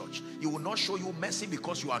this church. He will not show you mercy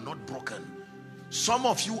because you are not broken. Some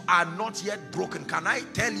of you are not yet broken. Can I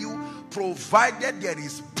tell you, provided there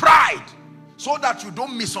is pride, so that you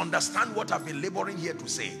don't misunderstand what I've been laboring here to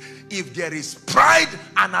say. If there is pride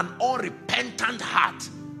and an unrepentant heart,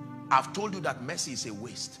 I've told you that mercy is a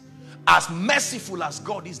waste. As merciful as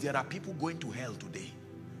God is, there are people going to hell today.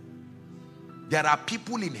 There are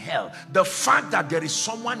people in hell. The fact that there is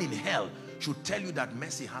someone in hell should tell you that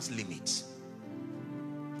mercy has limits.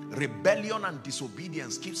 Rebellion and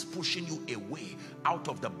disobedience keeps pushing you away out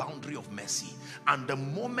of the boundary of mercy. And the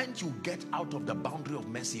moment you get out of the boundary of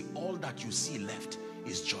mercy, all that you see left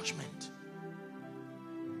is judgment.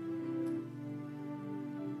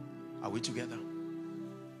 Are we together?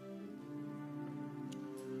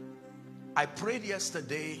 I prayed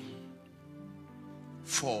yesterday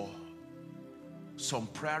for some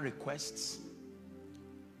prayer requests,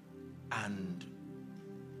 and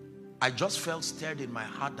I just felt stirred in my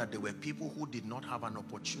heart that there were people who did not have an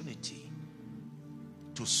opportunity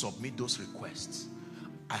to submit those requests.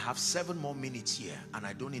 I have 7 more minutes here and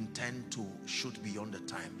I don't intend to shoot beyond the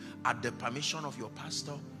time. At the permission of your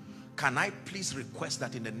pastor, can I please request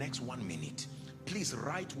that in the next 1 minute, please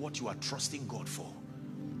write what you are trusting God for.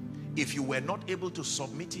 If you were not able to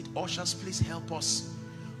submit it, ushers, please help us.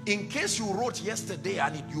 In case you wrote yesterday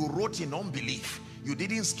and you wrote in unbelief, you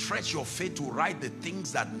didn't stretch your faith to write the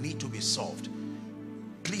things that need to be solved,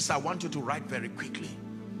 please, I want you to write very quickly.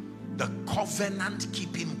 The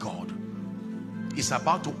covenant-keeping God is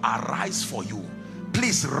about to arise for you.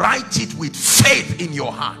 Please write it with faith in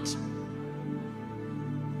your heart.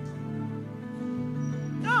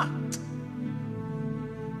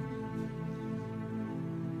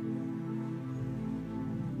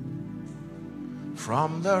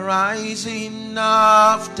 From the rising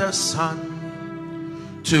of the sun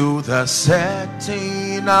to the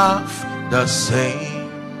setting of the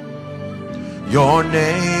same, your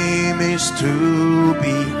name is to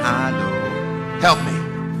be hallowed. Help me.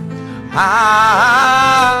 Adonai.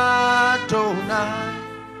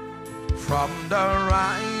 From the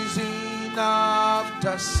rising of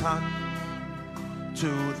the sun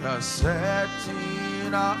to the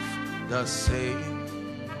setting of the same,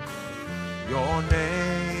 your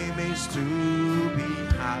name is to be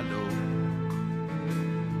hallowed.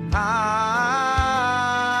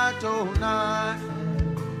 Adonai.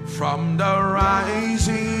 From the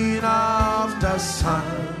rising of the sun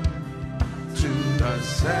to the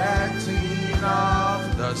setting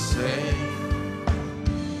of the same,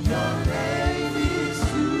 your name is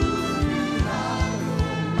to be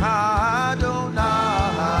hallowed. Adonai.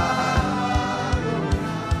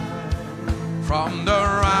 From the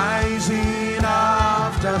rising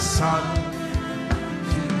of the sun.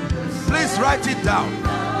 Please write it down.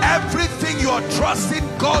 Everything you are trusting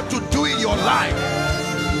God to do in your life,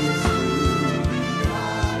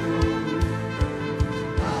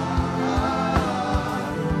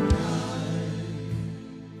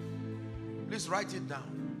 please write it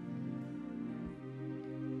down.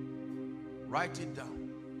 Write it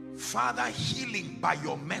down. Father, healing by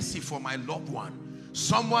your mercy for my loved one.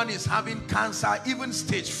 Someone is having cancer, even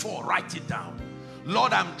stage 4. Write it down.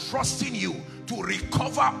 Lord, I'm trusting you to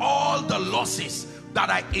recover all the losses that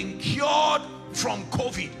I incurred from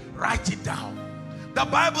COVID. Write it down. The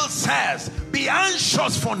Bible says, be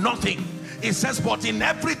anxious for nothing. It says, but in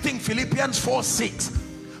everything, Philippians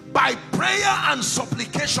 4:6, by prayer and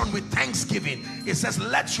supplication with thanksgiving, it says,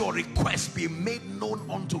 let your request be made known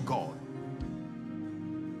unto God.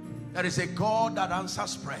 There is a God that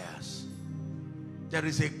answers prayers. There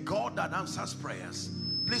is a God that answers prayers.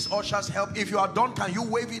 Please, ushers, help. If you are done, can you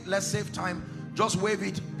wave it? Let's save time. Just wave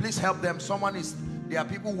it. Please help them. There are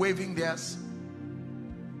people waving theirs.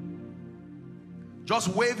 Just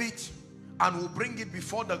wave it and we'll bring it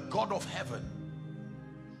before the God of heaven.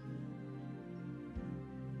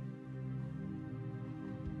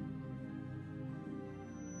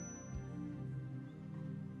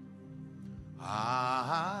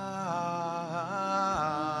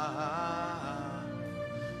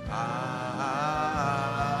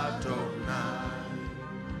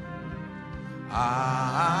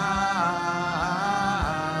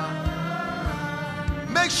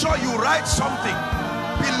 Make sure you write something.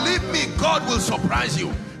 Believe me, God will surprise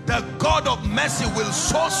you. The God of mercy will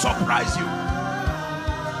so surprise you.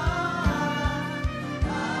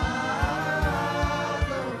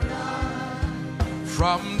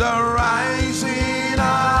 From the rising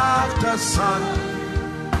of the sun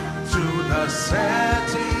to the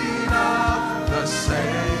setting of the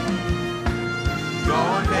same,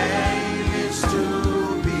 your name is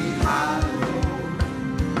to be hallowed.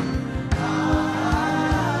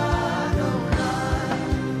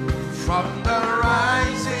 From the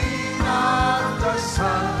rising of the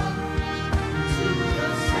sun to the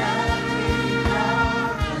setting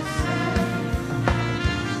of the same,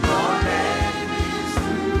 your name is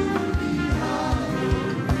to be hallowed.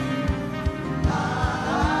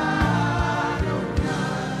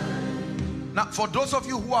 Now, for those of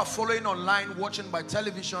you who are following online, watching by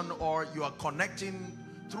television, or you are connecting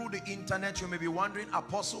through the internet, you may be wondering,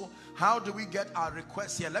 Apostle, how do we get our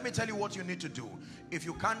requests here? Let me tell you what you need to do. If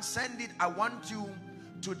you can't send it, I want you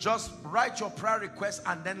to just write your prayer request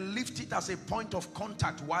and then lift it as a point of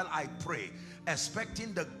contact while I pray,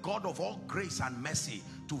 expecting the God of all grace and mercy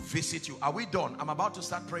to visit you. Are we done? I'm about to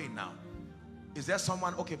start praying now. Is there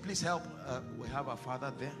someone? Okay, please help. We have our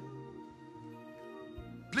Father there.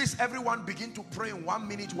 Please, everyone, begin to pray in 1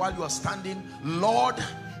 minute while you are standing. Lord,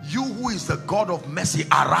 you who is the God of mercy,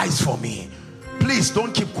 arise for me. Please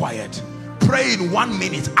don't keep quiet. Pray in 1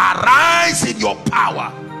 minute. Arise in your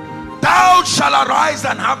power. Thou shalt arise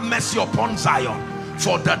and have mercy upon Zion,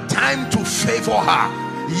 for the time to favor her,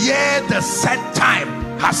 yea, the set time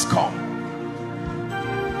has come.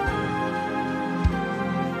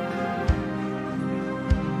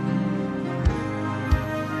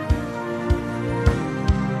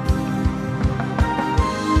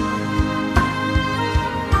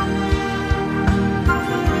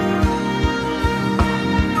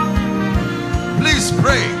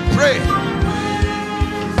 Pray, pray.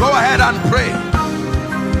 Go ahead and pray.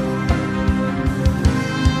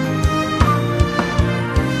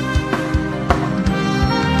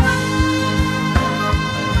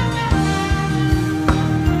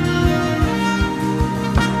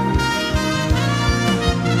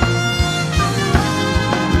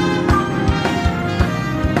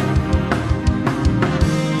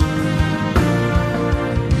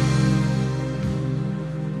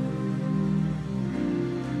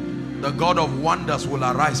 God of wonders will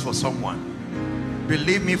arise for someone.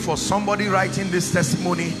 Believe me, for somebody writing this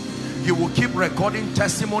testimony, you will keep recording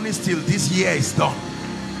testimonies till this year is done.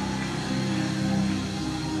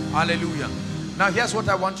 Hallelujah. Now here's what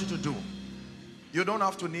I want you to do. You don't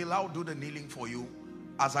have to kneel. I'll do the kneeling for you.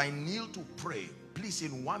 As I kneel to pray, please,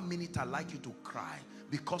 in 1 minute, I'd like you to cry,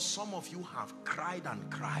 because some of you have cried and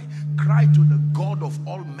cried. Cry to the God of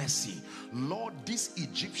all mercy. Lord, these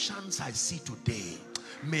Egyptians I see today,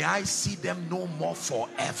 may I see them no more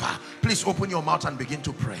forever. Please open your mouth and begin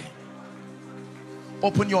to pray.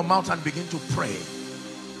 Open your mouth and begin to pray.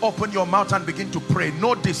 Open your mouth and begin to pray.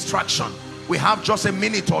 No distraction. We have just a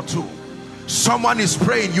minute or two. Someone is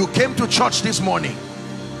praying. You came to church this morning.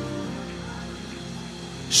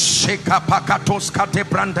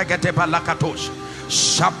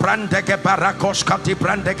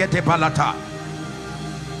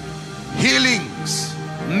 Healings,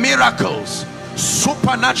 miracles,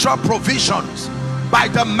 supernatural provisions by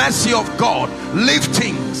the mercy of God,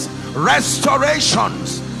 liftings,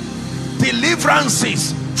 restorations,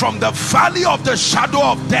 deliverances from the valley of the shadow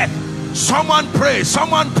of death. Someone pray,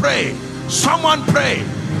 someone pray, someone pray.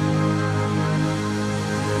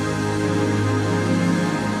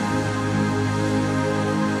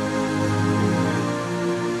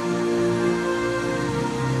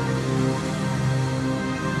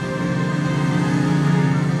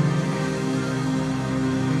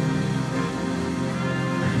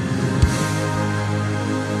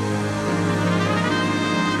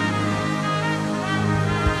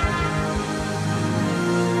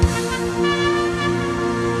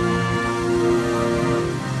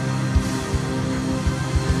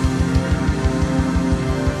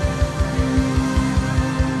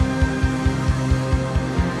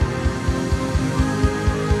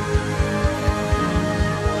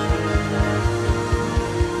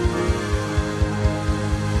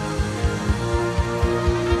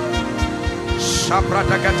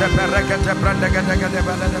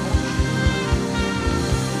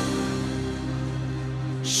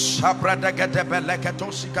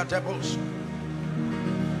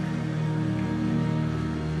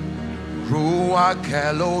 Ruach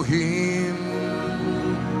Elohim,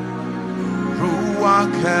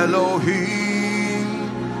 Ruach Elohim.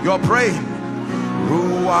 You're praying.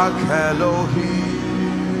 Ruach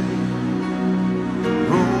Elohim,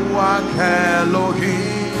 Ruach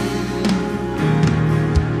Elohim,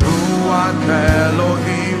 Ruach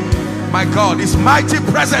Elohim. My God, His mighty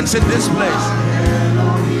presence in this place.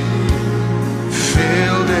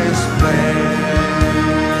 Fill this place.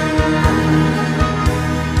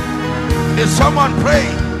 Is someone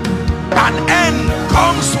praying? An end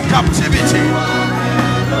comes to captivity.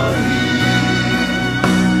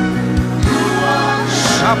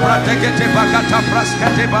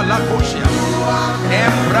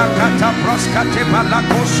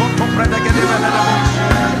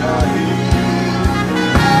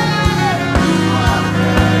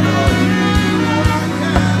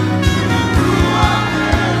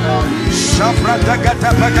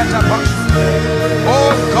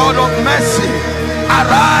 Oh God of mercy,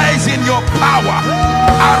 arise in your power,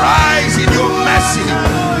 arise in your mercy.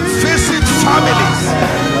 Visit families,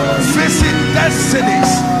 visit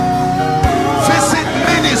destinies, visit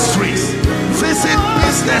ministries, visit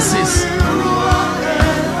businesses.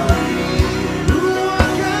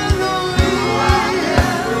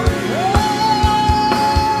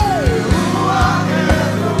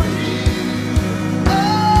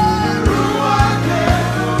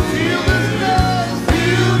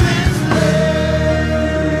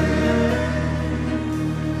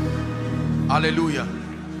 Hallelujah.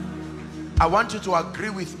 I want you to agree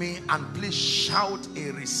with me and please shout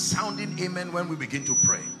a resounding amen when we begin to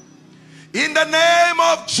pray. In the name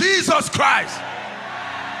of Jesus Christ.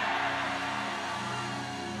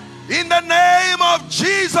 In the name of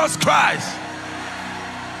Jesus Christ.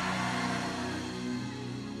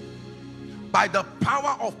 By the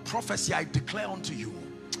power of prophecy, I declare unto you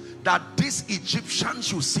that these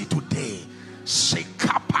Egyptians you see today,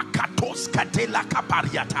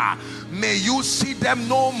 may you see them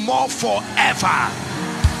no more forever.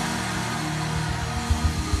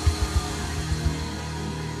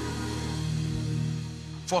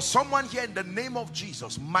 For someone here, in the name of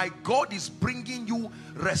Jesus, my God is bringing you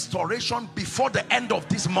restoration before the end of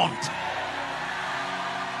this month.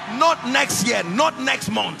 Not next year, not next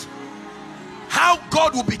month. How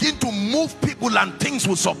God will begin to move people and things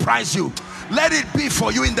will surprise you. Let it be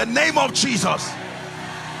for you in the name of Jesus.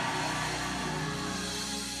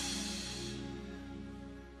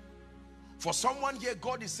 For someone here,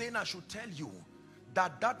 God is saying I should tell you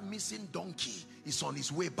that that missing donkey is on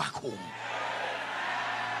his way back home.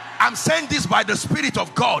 I'm saying this by the Spirit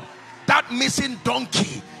of God. That missing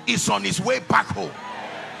donkey is on his way back home.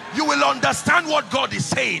 You will understand what God is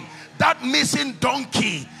saying. That missing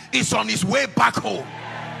donkey is on his way back home.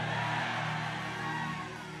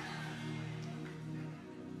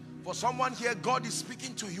 For someone here, God is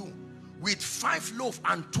speaking to you. With 5 loaves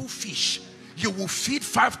and 2 fish, you will feed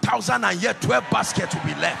 5,000 and yet 12 baskets will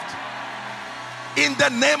be left. In the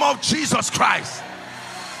name of Jesus Christ.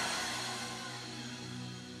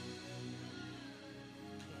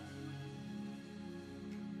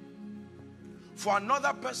 For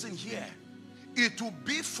another person here, it will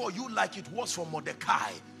be for you like it was for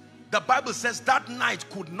Mordecai. The Bible says that night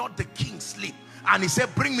could not the king sleep, and he said,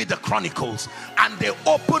 bring me the chronicles. And they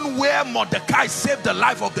opened where Mordecai saved the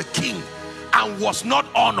life of the king and was not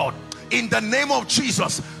honored. In the name of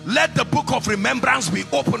Jesus, let the book of remembrance be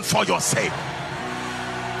opened for your sake.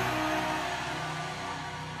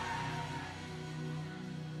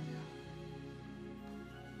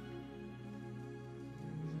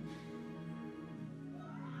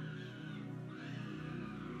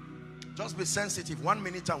 Just be sensitive. 1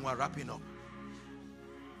 minute and we're wrapping up.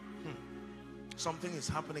 Something is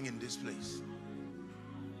happening in this place.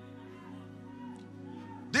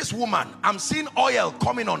 This woman, I'm seeing oil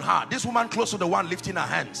coming on her. This woman close to the one lifting her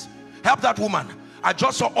hands. Help that woman. I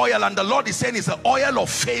just saw oil, and the Lord is saying it's the oil of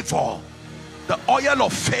favor. The oil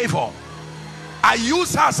of favor. I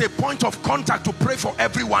use her as a point of contact to pray for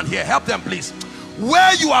everyone here. Help them, please.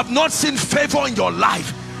 Where you have not seen favor in your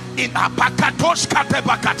life, in Apakatosh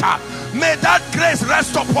Katebakata, may that grace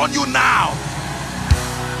rest upon you now.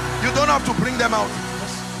 You don't have to bring them out.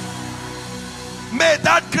 May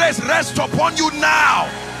that grace rest upon you now.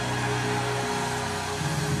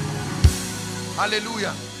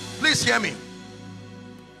 Hallelujah. Please hear me.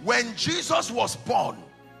 When Jesus was born,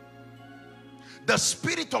 the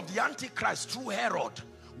spirit of the Antichrist through Herod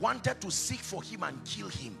wanted to seek for him and kill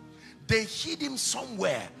him. They hid him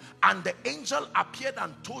somewhere, and the angel appeared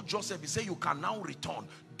and told Joseph, he said, you can now return.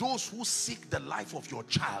 Those who seek the life of your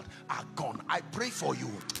child are gone. I pray for you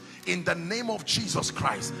in the name of Jesus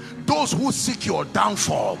Christ. Those who seek your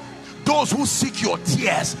downfall, those who seek your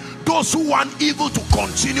tears, those who want evil to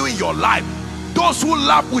continue in your life, those who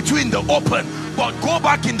laugh with you in the open but go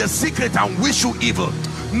back in the secret and wish you evil,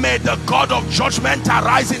 may the God of judgment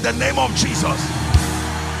arise in the name of Jesus.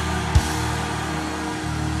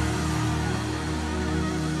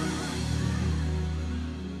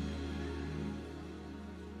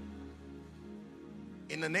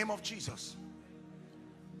 In the name of Jesus.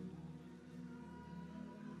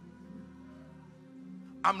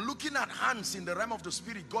 I'm looking at hands in the realm of the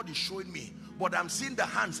spirit. God is showing me, but I'm seeing the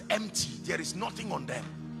hands empty. There is nothing on them.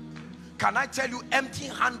 Can I tell you,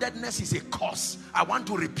 empty-handedness is a curse. I want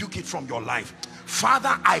to rebuke it from your life.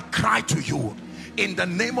 Father, I cry to you in the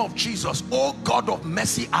name of Jesus. Oh God of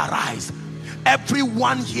mercy, arise.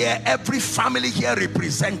 Everyone here, every family here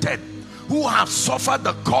represented, who have suffered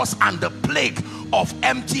the curse and the plague of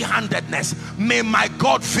empty-handedness, may my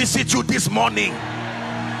God visit you this morning.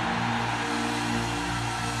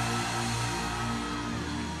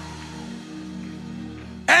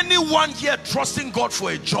 Anyone here trusting God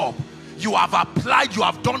for a job, you have applied, you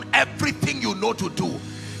have done everything you know to do.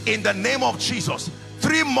 In the name of Jesus,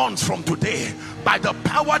 3 months from today, by the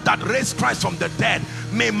power that raised Christ from the dead,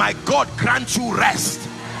 may my God grant you rest.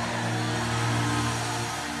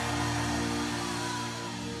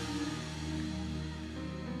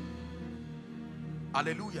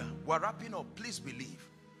 Hallelujah. We're wrapping up. Please believe.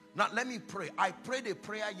 Now let me pray. I prayed a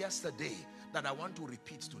prayer yesterday that I want to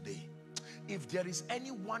repeat today. If there is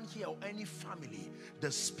anyone here or any family, the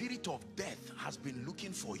spirit of death has been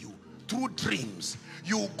looking for you through dreams.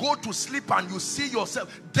 You go to sleep and you see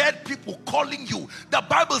yourself, dead people calling you. The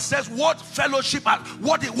Bible says, what fellowship,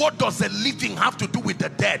 what does the living have to do with the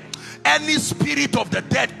dead? Any spirit of the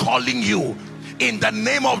dead calling you, in the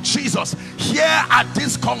name of Jesus, here at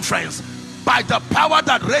this conference, by the power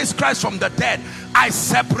that raised Christ from the dead, I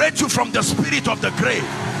separate you from the spirit of the grave.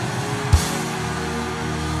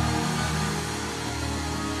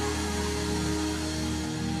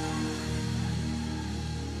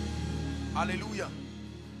 Hallelujah.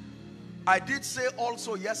 I did say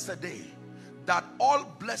also yesterday that all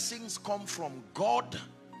blessings come from God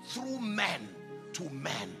through men to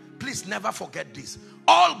men. Please never forget this.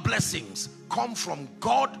 All blessings come from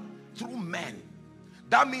God through men.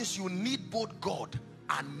 That means you need both God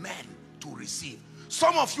and men to receive.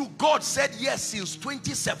 Some of you, God said yes since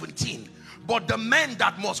 2017. But the men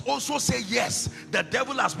that must also say yes, the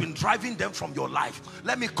devil has been driving them from your life.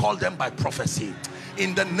 Let me call them by prophecy.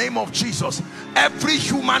 In the name of Jesus, every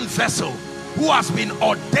human vessel who has been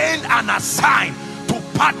ordained and assigned to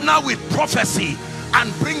partner with prophecy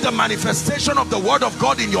and bring the manifestation of the word of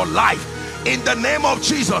God in your life, in the name of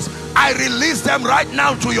Jesus, I release them right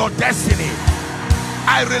now to your destiny.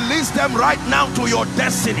 I release them right now to your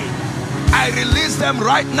destiny. I release them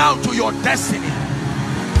right now to your destiny.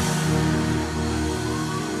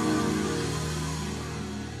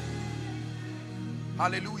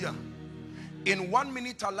 Hallelujah. In 1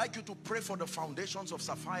 minute, I'd like you to pray for the foundations of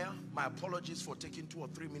Sapphire. My apologies for taking 2 or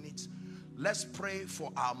 3 minutes. Let's pray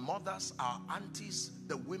for our mothers, our aunties,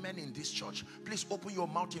 the women in this church. Please open your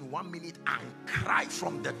mouth in 1 minute and cry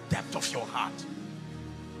from the depth of your heart.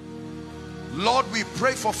 Lord, we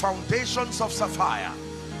pray for foundations of Sapphire.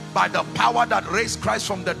 By the power that raised Christ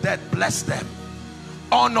from the dead, bless them,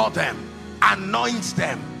 honor them, anoint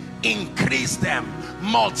them, increase them,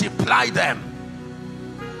 multiply them.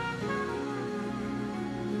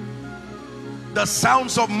 The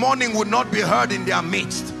sounds of mourning would not be heard in their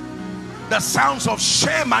midst. The sounds of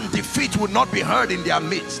shame and defeat would not be heard in their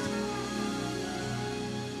midst.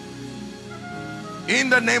 In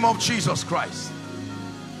the name of Jesus Christ.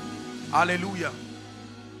 Hallelujah.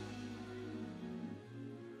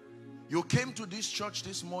 You came to this church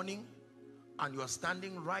this morning and you are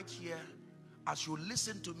standing right here. As you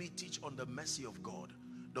listen to me teach on the mercy of God,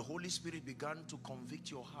 the Holy Spirit began to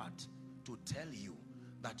convict your heart to tell you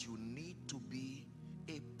that you need to be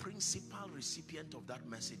a principal recipient of that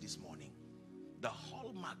mercy this morning. The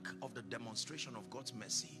hallmark of the demonstration of God's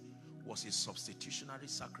mercy was his substitutionary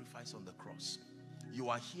sacrifice on the cross. You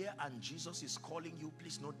are here and Jesus is calling you.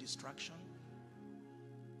 Please, no distraction.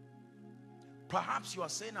 Perhaps you are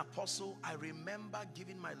saying, Apostle, I remember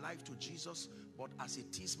giving my life to Jesus, but as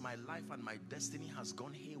it is, my life and my destiny has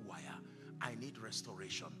gone haywire. I need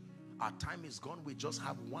restoration. Our time is gone. We just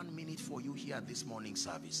have 1 minute for you here at this morning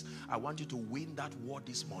service. I want you to win that word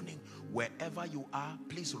this morning. Wherever you are,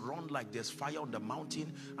 please run like there's fire on the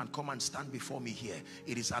mountain and come and stand before me here.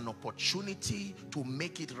 It is an opportunity to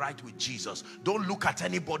make it right with Jesus. Don't look at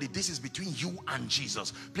anybody. This is between you and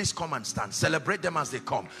Jesus. Please come and stand. Celebrate them as they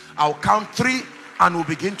come. I'll count 3 and we'll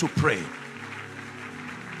begin to pray.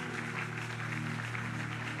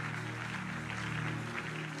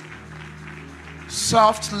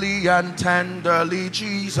 Softly and tenderly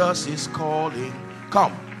Jesus is calling.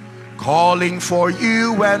 Come. Calling for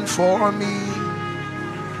you and for me.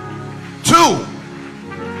 2.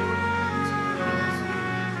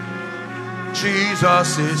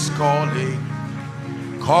 Jesus is calling.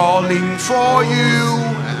 Calling for you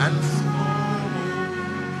and for me.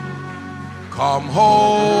 Come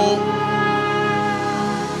home.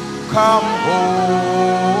 Come home.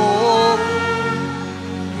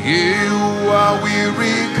 You are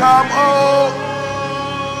weary, come home.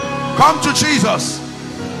 Come to Jesus.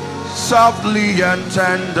 Softly and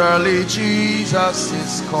tenderly Jesus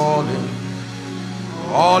is calling.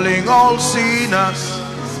 Calling all sinners,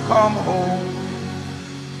 come home.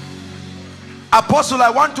 Apostle, I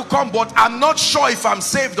want to come, but I'm not sure if I'm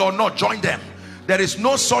saved or not. Join them. There is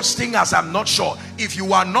no such thing as I'm not sure. If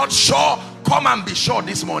you are not sure, come and be sure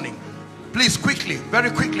this morning. Please, quickly, very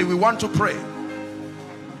quickly, we want to pray.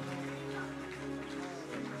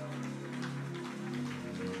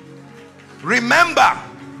 Remember,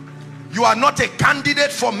 you are not a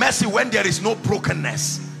candidate for mercy when there is no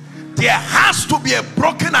brokenness. There has to be a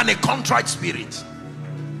broken and a contrite spirit.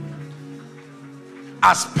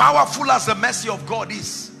 As powerful as the mercy of God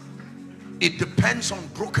is, it depends on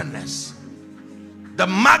brokenness. The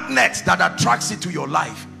magnet that attracts it to your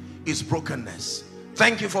life is brokenness.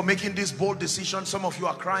 Thank you for making this bold decision. Some of you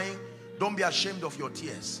are crying. Don't be ashamed of your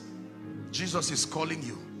tears. Jesus is calling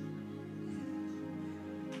you.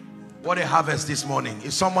 What a harvest this morning.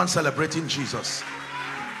 Is someone celebrating Jesus?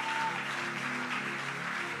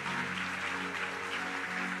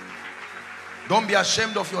 Don't be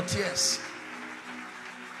ashamed of your tears.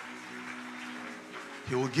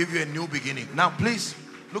 He will give you a new beginning. Now please,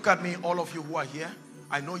 look at me, all of you who are here.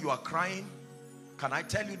 I know you are crying. Can I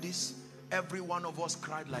tell you this? Every one of us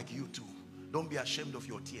cried like you too. Don't be ashamed of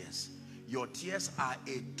your tears. Your tears are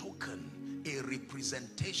a token, a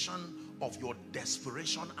representation of your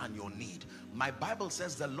desperation and your need. My Bible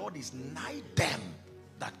says the Lord is nigh them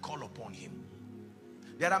that call upon him.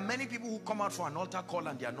 There are many people who come out for an altar call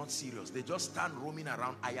and they are not serious. They just stand roaming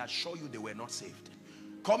around. I assure you they were not saved.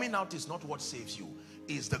 Coming out is not what saves you.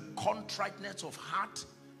 It's the contriteness of heart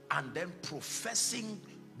and then professing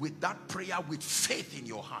with that prayer with faith in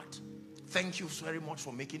your heart. Thank you very much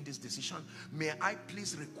for making this decision. May I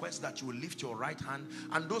please request that you will lift your right hand,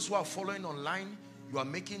 and those who are following online, you are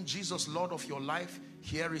making Jesus Lord of your life.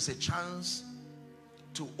 Here is a chance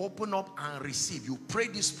to open up and receive. You pray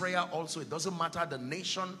this prayer also. It doesn't matter the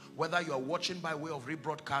nation, whether you are watching by way of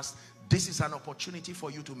rebroadcast. This is an opportunity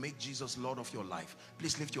for you to make Jesus Lord of your life.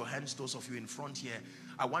 Please lift your hands, those of you in front here.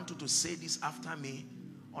 I want you to say this after me.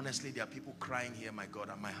 Honestly, there are people crying here, my God,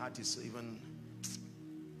 and my heart is even...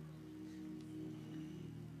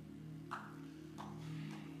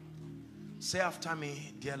 Say after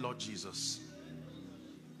me, dear Lord Jesus.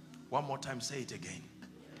 One more time, say it again.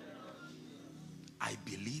 I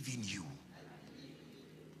believe in you.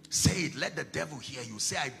 Say it, let the devil hear you.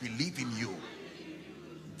 Say, I believe in you.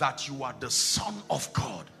 That you are the Son of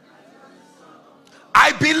God.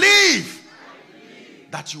 I believe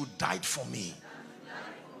that you died for me.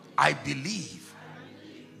 I believe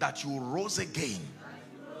that you rose again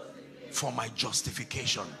for my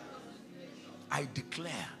justification. I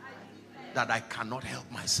declare that I cannot help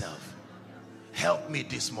myself. Help me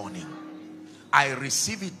this morning. I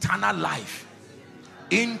receive eternal life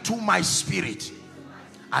into my spirit,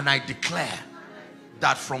 and I declare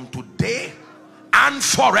that from today and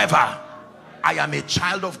forever I am a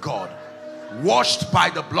child of God, washed by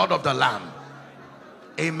the blood of the Lamb.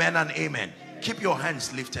 Amen and amen. Keep your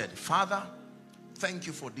hands lifted. Father, thank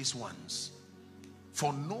you for these ones.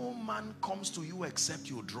 For no man comes to you except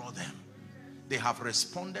you draw them. They have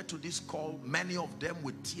responded to this call, many of them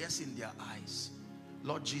with tears in their eyes.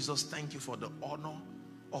 Lord Jesus, thank you for the honor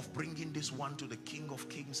of bringing this one to the King of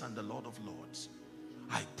Kings and the Lord of Lords.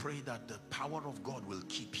 I pray that the power of God will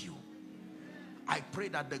keep you. I pray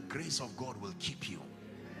that the grace of God will keep you.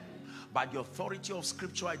 By the authority of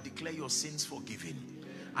Scripture, I declare your sins forgiven.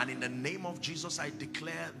 And in the name of Jesus, I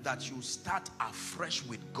declare that you start afresh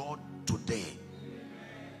with God today.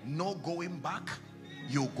 No going back.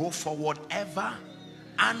 You go forward ever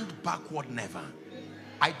and backward never.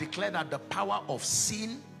 I declare that the power of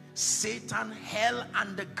sin Satan, hell,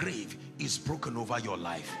 and the grave is broken over your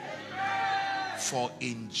life. For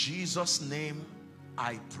in Jesus' name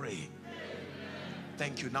I pray.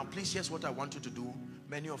 Thank you. Now please, here's what I want you to do.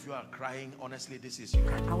 Many of you are crying. Honestly, this is you.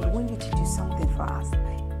 I would want you to do something for us.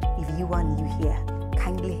 If you are new here,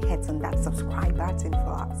 kindly hit on that subscribe button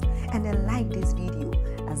for us, and then like this video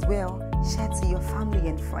as well. Share to your family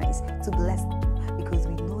and friends to bless them, because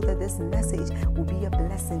we know that this message will be a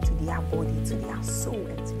blessing to their body, to their soul,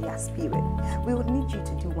 and to their spirit. We would need you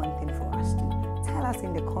to do one thing for us too. Tell us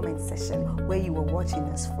in the comment section where you were watching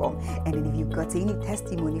us from, and then if you've got any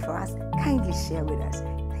testimony for us, kindly share with us.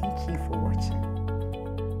 Thank you for watching.